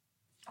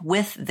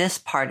with this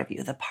part of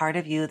you, the part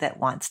of you that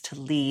wants to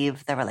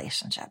leave the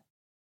relationship.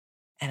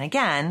 And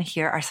again,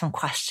 here are some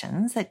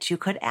questions that you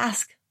could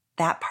ask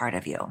that part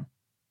of you.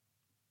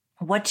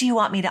 What do you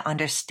want me to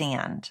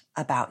understand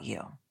about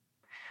you?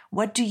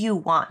 What do you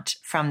want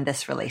from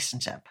this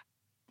relationship?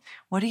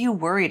 What are you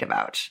worried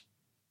about?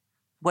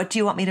 What do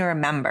you want me to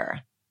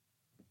remember?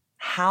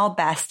 How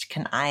best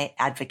can I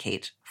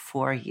advocate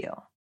for you?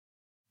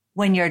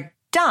 When you're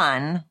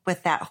done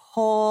with that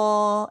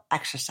whole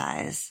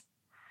exercise,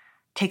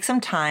 take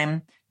some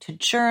time to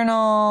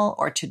journal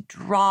or to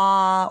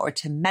draw or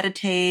to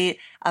meditate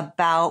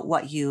about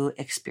what you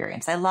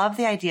experienced. I love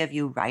the idea of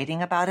you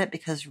writing about it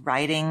because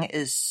writing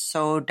is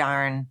so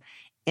darn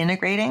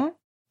integrating.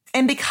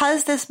 And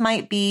because this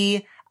might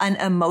be an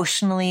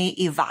emotionally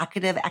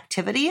evocative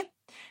activity,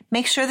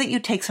 make sure that you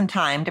take some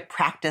time to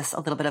practice a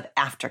little bit of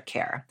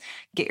aftercare.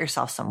 Get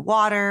yourself some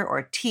water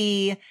or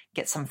tea,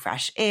 get some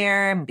fresh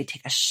air, maybe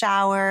take a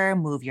shower,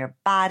 move your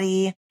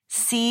body.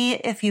 See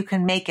if you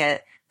can make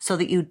it so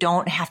that you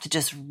don't have to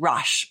just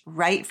rush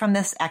right from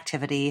this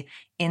activity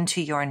into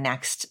your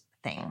next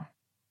thing.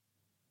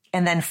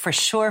 And then for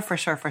sure,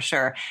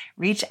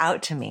 reach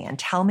out to me and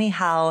tell me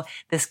how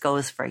this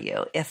goes for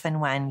you if and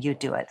when you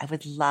do it. I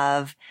would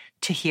love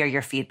to hear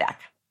your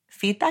feedback.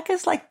 Feedback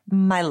is like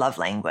my love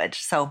language,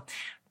 so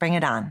bring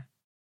it on.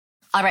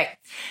 All right,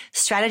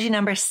 strategy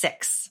number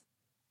 6,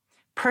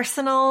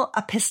 personal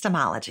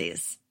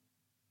epistemologies.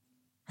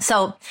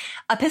 So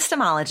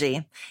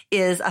epistemology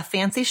is a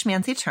fancy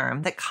schmancy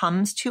term that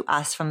comes to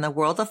us from the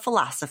world of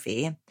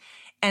philosophy.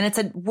 And it's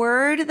a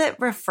word that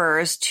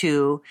refers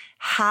to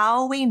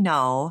how we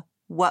know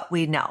what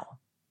we know.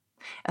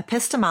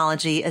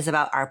 Epistemology is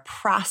about our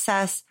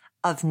process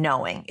of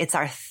knowing. It's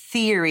our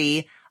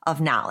theory of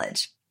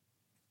knowledge.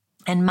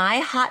 And my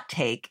hot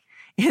take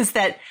is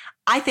that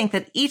I think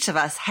that each of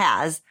us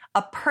has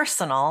a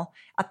personal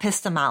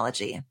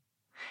epistemology,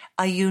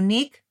 a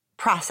unique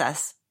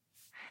process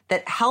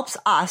that helps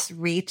us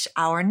reach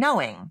our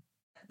knowing.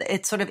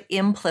 It's sort of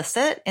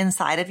implicit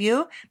inside of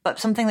you, but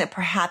something that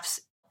perhaps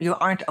you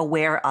aren't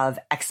aware of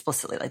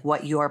explicitly, like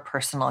what your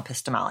personal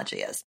epistemology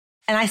is.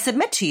 And I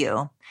submit to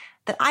you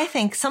that I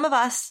think some of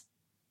us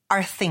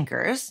are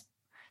thinkers,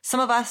 some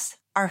of us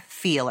are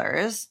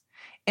feelers,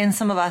 and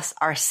some of us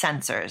are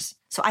sensors.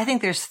 So I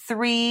think there's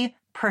 3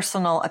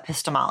 personal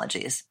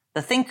epistemologies: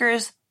 the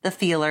thinkers, the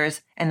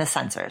feelers, and the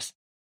sensors.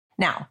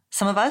 Now,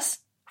 some of us,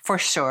 for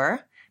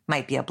sure,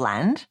 might be a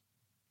blend.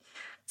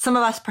 Some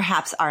of us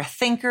perhaps are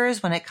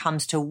thinkers when it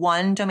comes to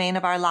one domain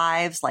of our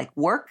lives, like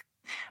work,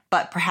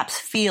 but perhaps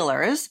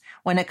feelers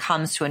when it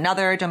comes to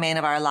another domain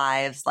of our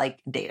lives,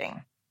 like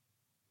dating.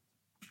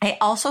 I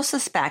also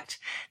suspect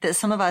that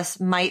some of us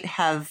might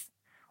have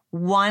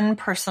one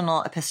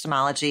personal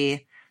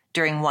epistemology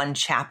during one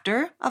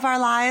chapter of our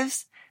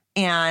lives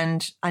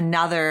and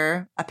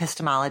another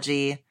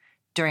epistemology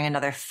during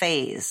another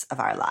phase of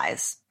our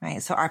lives,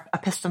 right? So our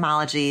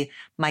epistemology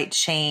might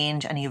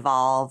change and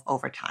evolve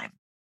over time.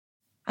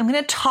 I'm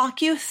going to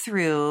talk you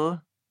through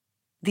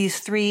these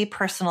 3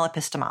 personal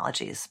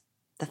epistemologies: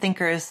 the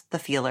thinkers, the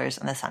feelers,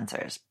 and the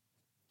sensors,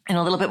 in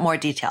a little bit more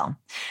detail.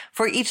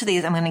 For each of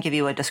these, I'm going to give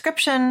you a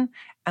description.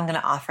 I'm going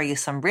to offer you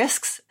some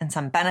risks and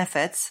some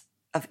benefits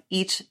of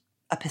each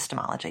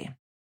epistemology.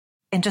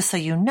 And just so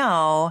you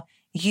know,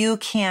 you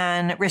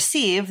can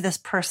receive this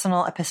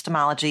personal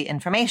epistemology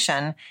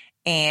information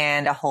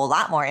and a whole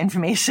lot more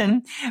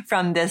information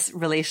from this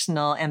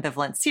Relational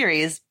Ambivalence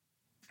series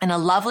in a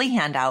lovely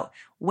handout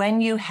when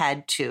you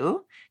head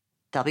to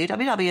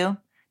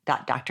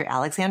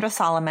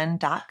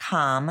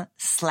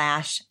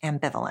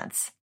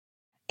www.dralexandrasolomon.com/ambivalence.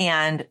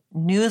 And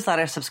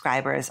newsletter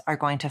subscribers are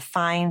going to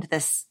find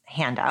this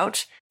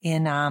handout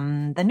in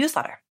the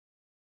newsletter.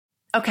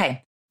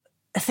 Okay,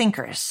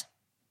 thinkers.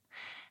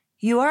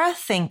 You are a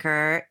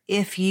thinker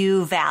if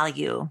you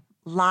value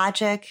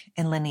logic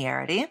and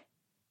linearity.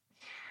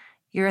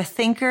 You're a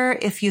thinker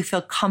if you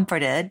feel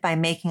comforted by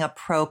making a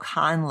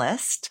pro-con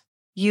list.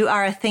 You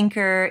are a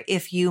thinker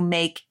if you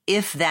make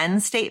if-then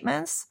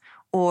statements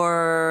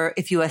or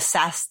if you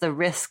assess the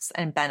risks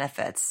and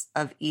benefits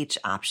of each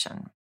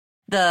option.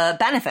 The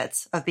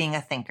benefits of being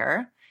a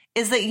thinker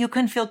is that you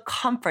can feel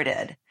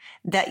comforted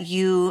that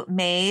you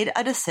made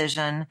a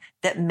decision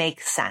that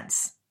makes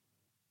sense.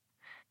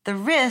 The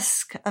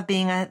risk of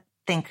being a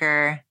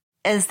thinker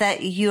is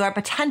that you are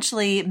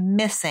potentially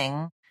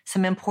missing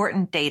some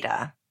important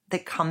data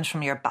that comes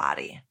from your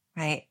body,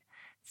 right?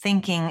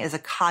 Thinking is a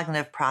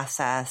cognitive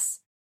process,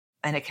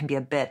 and it can be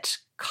a bit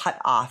cut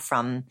off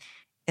from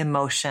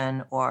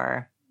emotion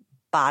or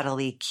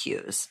bodily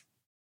cues.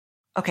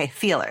 Okay,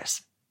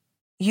 feelers.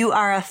 You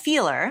are a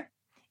feeler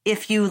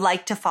if you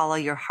like to follow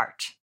your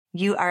heart.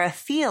 You are a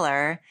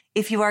feeler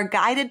if you are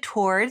guided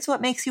towards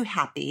what makes you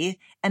happy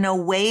and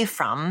away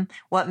from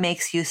what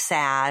makes you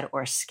sad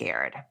or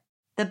scared.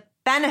 The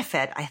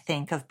benefit, I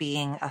think, of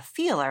being a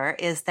feeler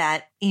is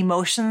that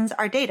emotions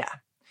are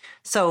data.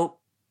 So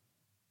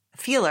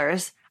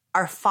feelers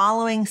are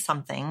following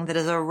something that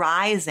is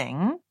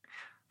arising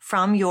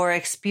from your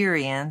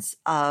experience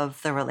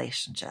of the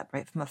relationship,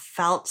 right? From a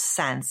felt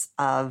sense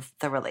of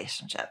the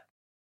relationship.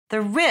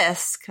 The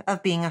risk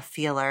of being a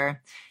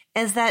feeler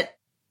is that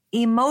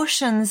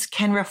emotions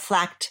can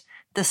reflect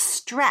the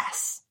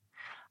stress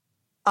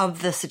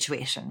of the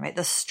situation, right?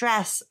 The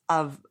stress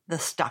of the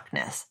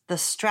stuckness, the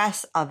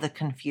stress of the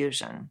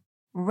confusion,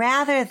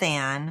 rather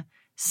than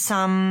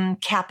some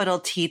capital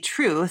T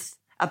truth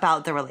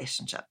about the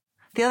relationship.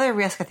 The other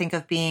risk, I think,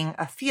 of being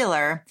a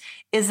feeler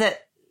is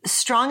that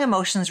strong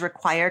emotions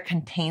require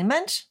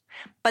containment,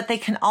 but they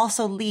can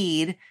also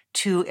lead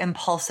to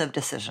impulsive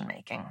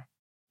decision-making.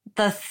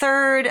 The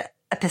third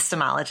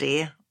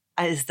epistemology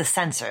is the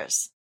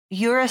sensors.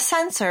 You're a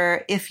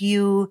sensor if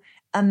you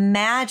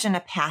imagine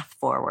a path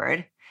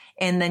forward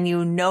and then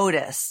you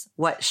notice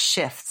what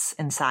shifts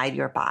inside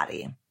your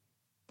body.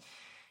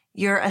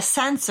 You're a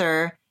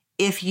sensor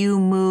if you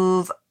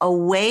move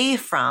away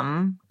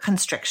from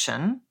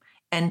constriction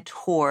and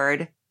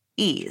toward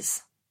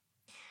ease.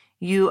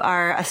 You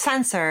are a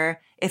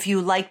sensor if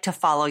you like to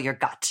follow your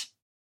gut.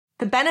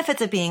 The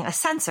benefits of being a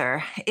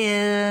sensor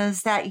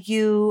is that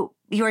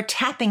you're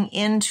tapping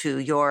into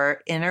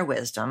your inner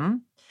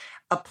wisdom,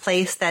 a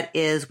place that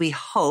is, we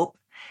hope,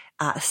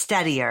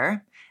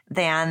 steadier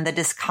than the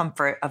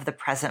discomfort of the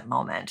present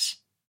moment.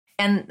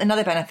 And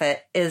another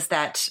benefit is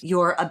that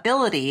your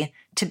ability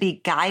to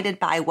be guided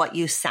by what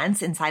you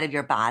sense inside of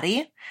your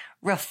body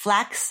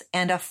reflects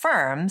and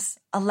affirms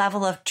a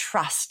level of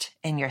trust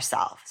in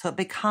yourself. So it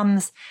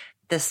becomes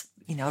this,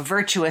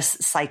 virtuous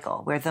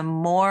cycle where the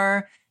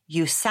more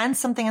you sense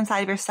something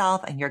inside of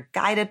yourself and you're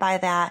guided by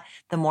that,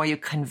 the more you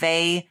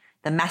convey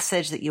the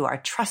message that you are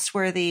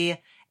trustworthy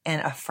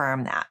and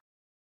affirm that.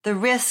 The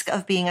risk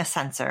of being a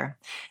sensor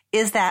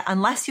is that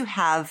unless you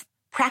have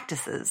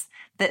practices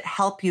that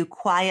help you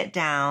quiet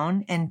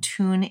down and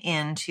tune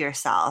in to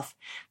yourself,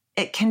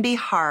 it can be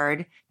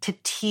hard to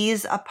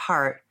tease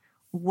apart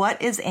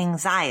what is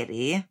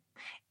anxiety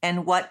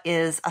and what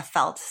is a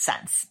felt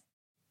sense.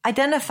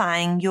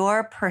 Identifying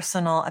your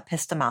personal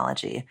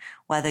epistemology,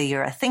 whether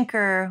you're a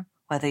thinker,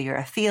 whether you're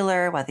a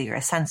feeler, whether you're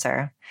a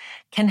sensor,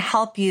 can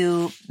help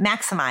you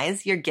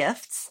maximize your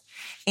gifts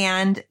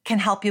and can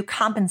help you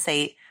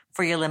compensate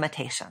for your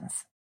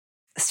limitations.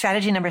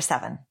 Strategy number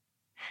 7,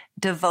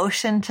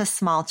 devotion to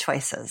small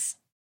choices.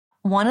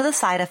 One of the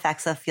side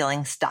effects of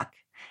feeling stuck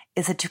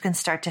is that you can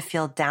start to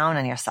feel down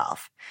on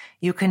yourself.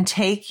 You can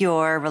take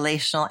your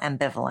relational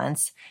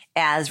ambivalence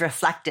as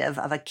reflective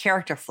of a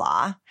character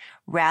flaw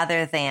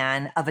rather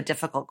than of a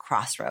difficult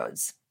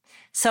crossroads.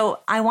 So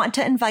I want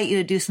to invite you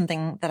to do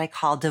something that I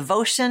call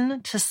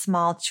devotion to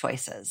small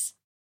choices.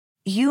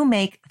 You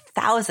make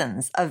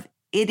thousands of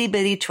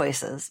itty-bitty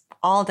choices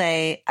all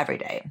day, every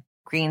day.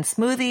 Green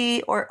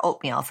smoothie or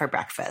oatmeal for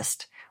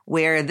breakfast.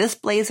 Wear this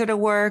blazer to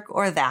work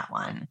or that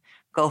one.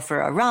 Go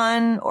for a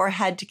run or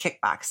head to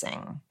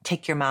kickboxing.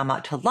 Take your mom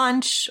out to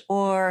lunch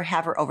or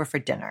have her over for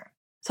dinner.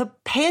 So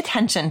pay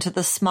attention to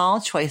the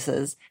small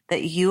choices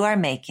that you are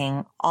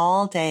making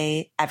all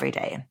day, every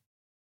day.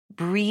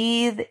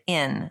 Breathe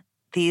in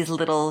these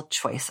little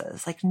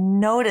choices. Like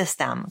notice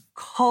them,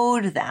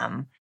 code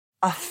them,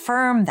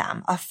 affirm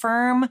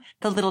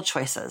the little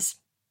choices.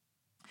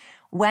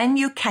 When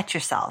you catch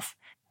yourself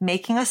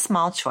making a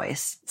small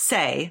choice,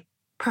 say,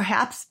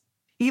 perhaps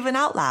even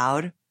out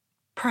loud,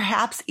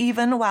 perhaps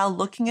even while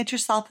looking at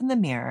yourself in the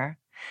mirror,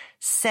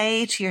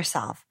 say to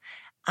yourself,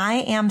 I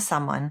am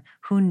someone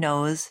who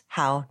knows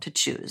how to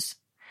choose.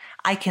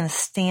 I can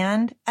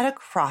stand at a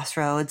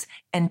crossroads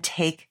and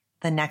take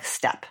the next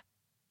step.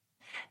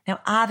 Now,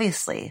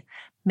 obviously,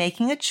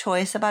 making a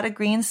choice about a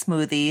green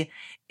smoothie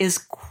is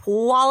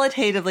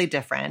qualitatively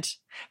different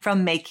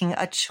from making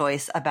a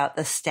choice about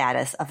the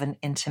status of an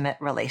intimate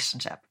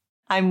relationship.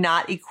 I'm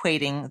not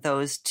equating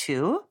those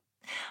two,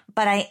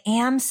 but I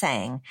am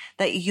saying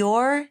that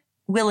your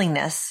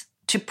willingness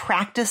to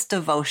practice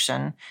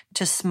devotion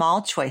to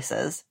small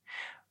choices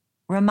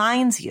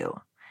reminds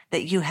you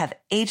that you have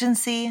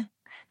agency,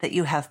 that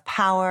you have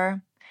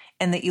power,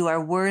 and that you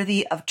are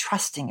worthy of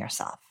trusting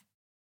yourself.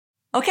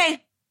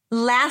 Okay,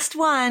 last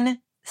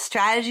one,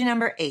 strategy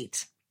number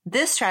 8.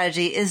 This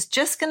strategy is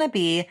just going to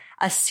be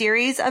a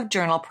series of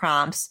journal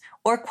prompts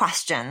or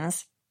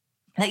questions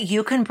that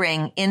you can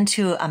bring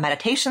into a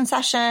meditation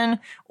session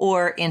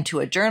or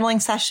into a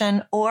journaling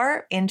session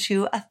or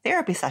into a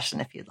therapy session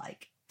if you'd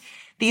like.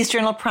 These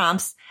journal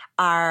prompts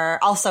are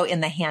also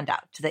in the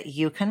handout that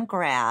you can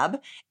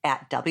grab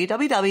at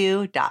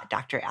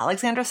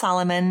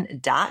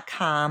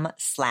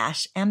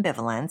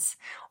www.dralexandrasolomon.com/ambivalence.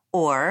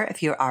 Or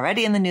if you're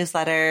already in the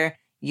newsletter,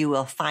 you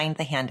will find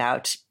the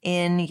handout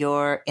in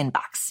your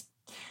inbox.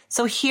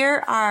 So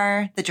here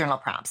are the journal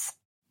prompts.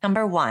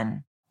 Number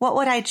 1, what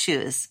would I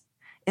choose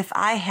if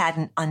I had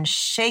an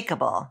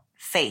unshakable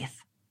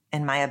faith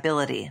in my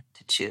ability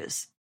to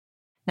choose?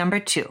 Number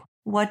 2,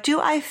 what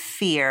do I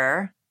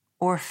fear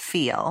or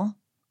feel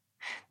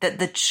that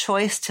the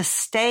choice to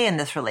stay in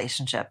this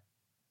relationship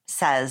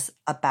says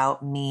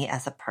about me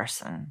as a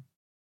person?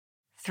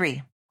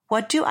 3,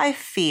 what do I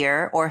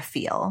fear or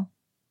feel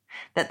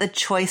that the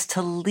choice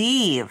to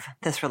leave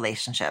this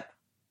relationship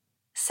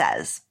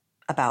says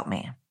about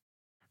me?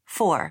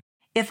 4,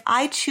 if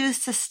I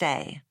choose to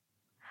stay,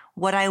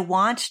 what I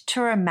want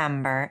to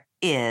remember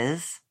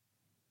is ...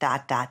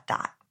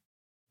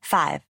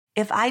 5,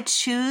 if I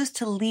choose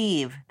to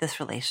leave this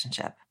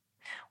relationship,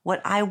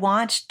 what I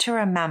want to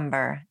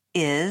remember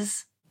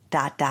is ...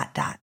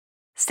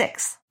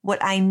 6,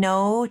 what I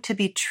know to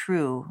be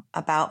true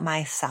about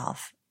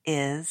myself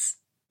is ...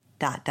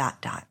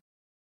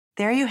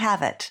 There you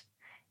have it.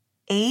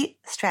 8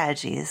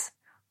 strategies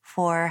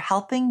for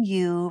helping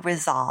you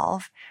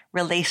resolve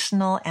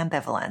relational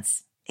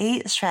ambivalence.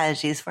 8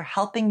 strategies for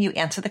helping you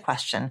answer the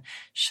question,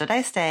 should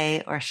I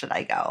stay or should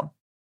I go?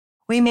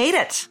 We made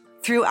it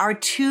through our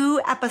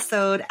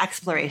 2-episode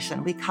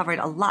exploration. We covered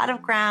a lot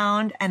of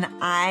ground, and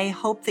I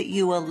hope that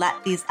you will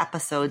let these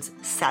episodes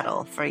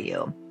settle for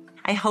you.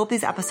 I hope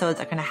these episodes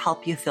are going to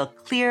help you feel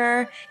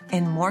clearer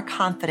and more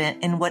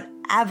confident in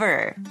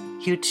whatever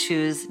you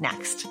choose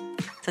next.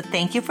 So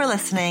thank you for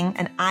listening,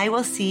 and I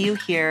will see you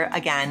here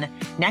again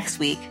next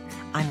week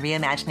on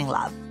Reimagining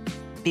Love.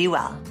 Be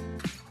well.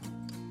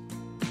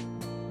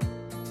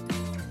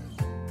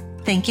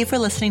 Thank you for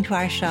listening to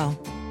our show.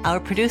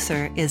 Our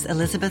producer is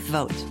Elizabeth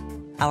Vogt.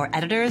 Our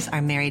editors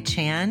are Mary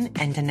Chan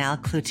and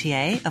Danelle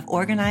Cloutier of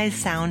Organized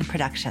Sound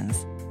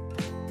Productions.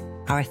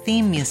 Our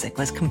theme music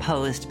was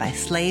composed by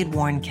Slade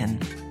Warnkin.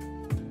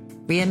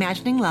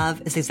 Reimagining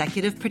Love is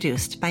executive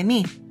produced by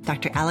me,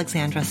 Dr.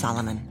 Alexandra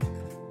Solomon.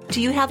 Do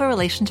you have a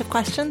relationship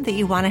question that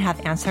you want to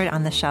have answered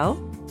on the show?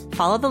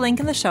 Follow the link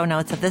in the show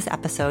notes of this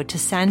episode to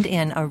send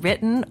in a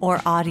written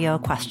or audio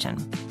question.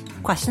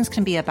 Questions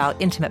can be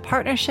about intimate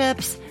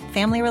partnerships,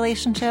 family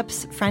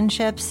relationships,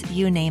 friendships,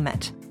 you name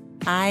it.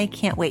 I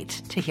can't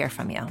wait to hear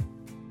from you.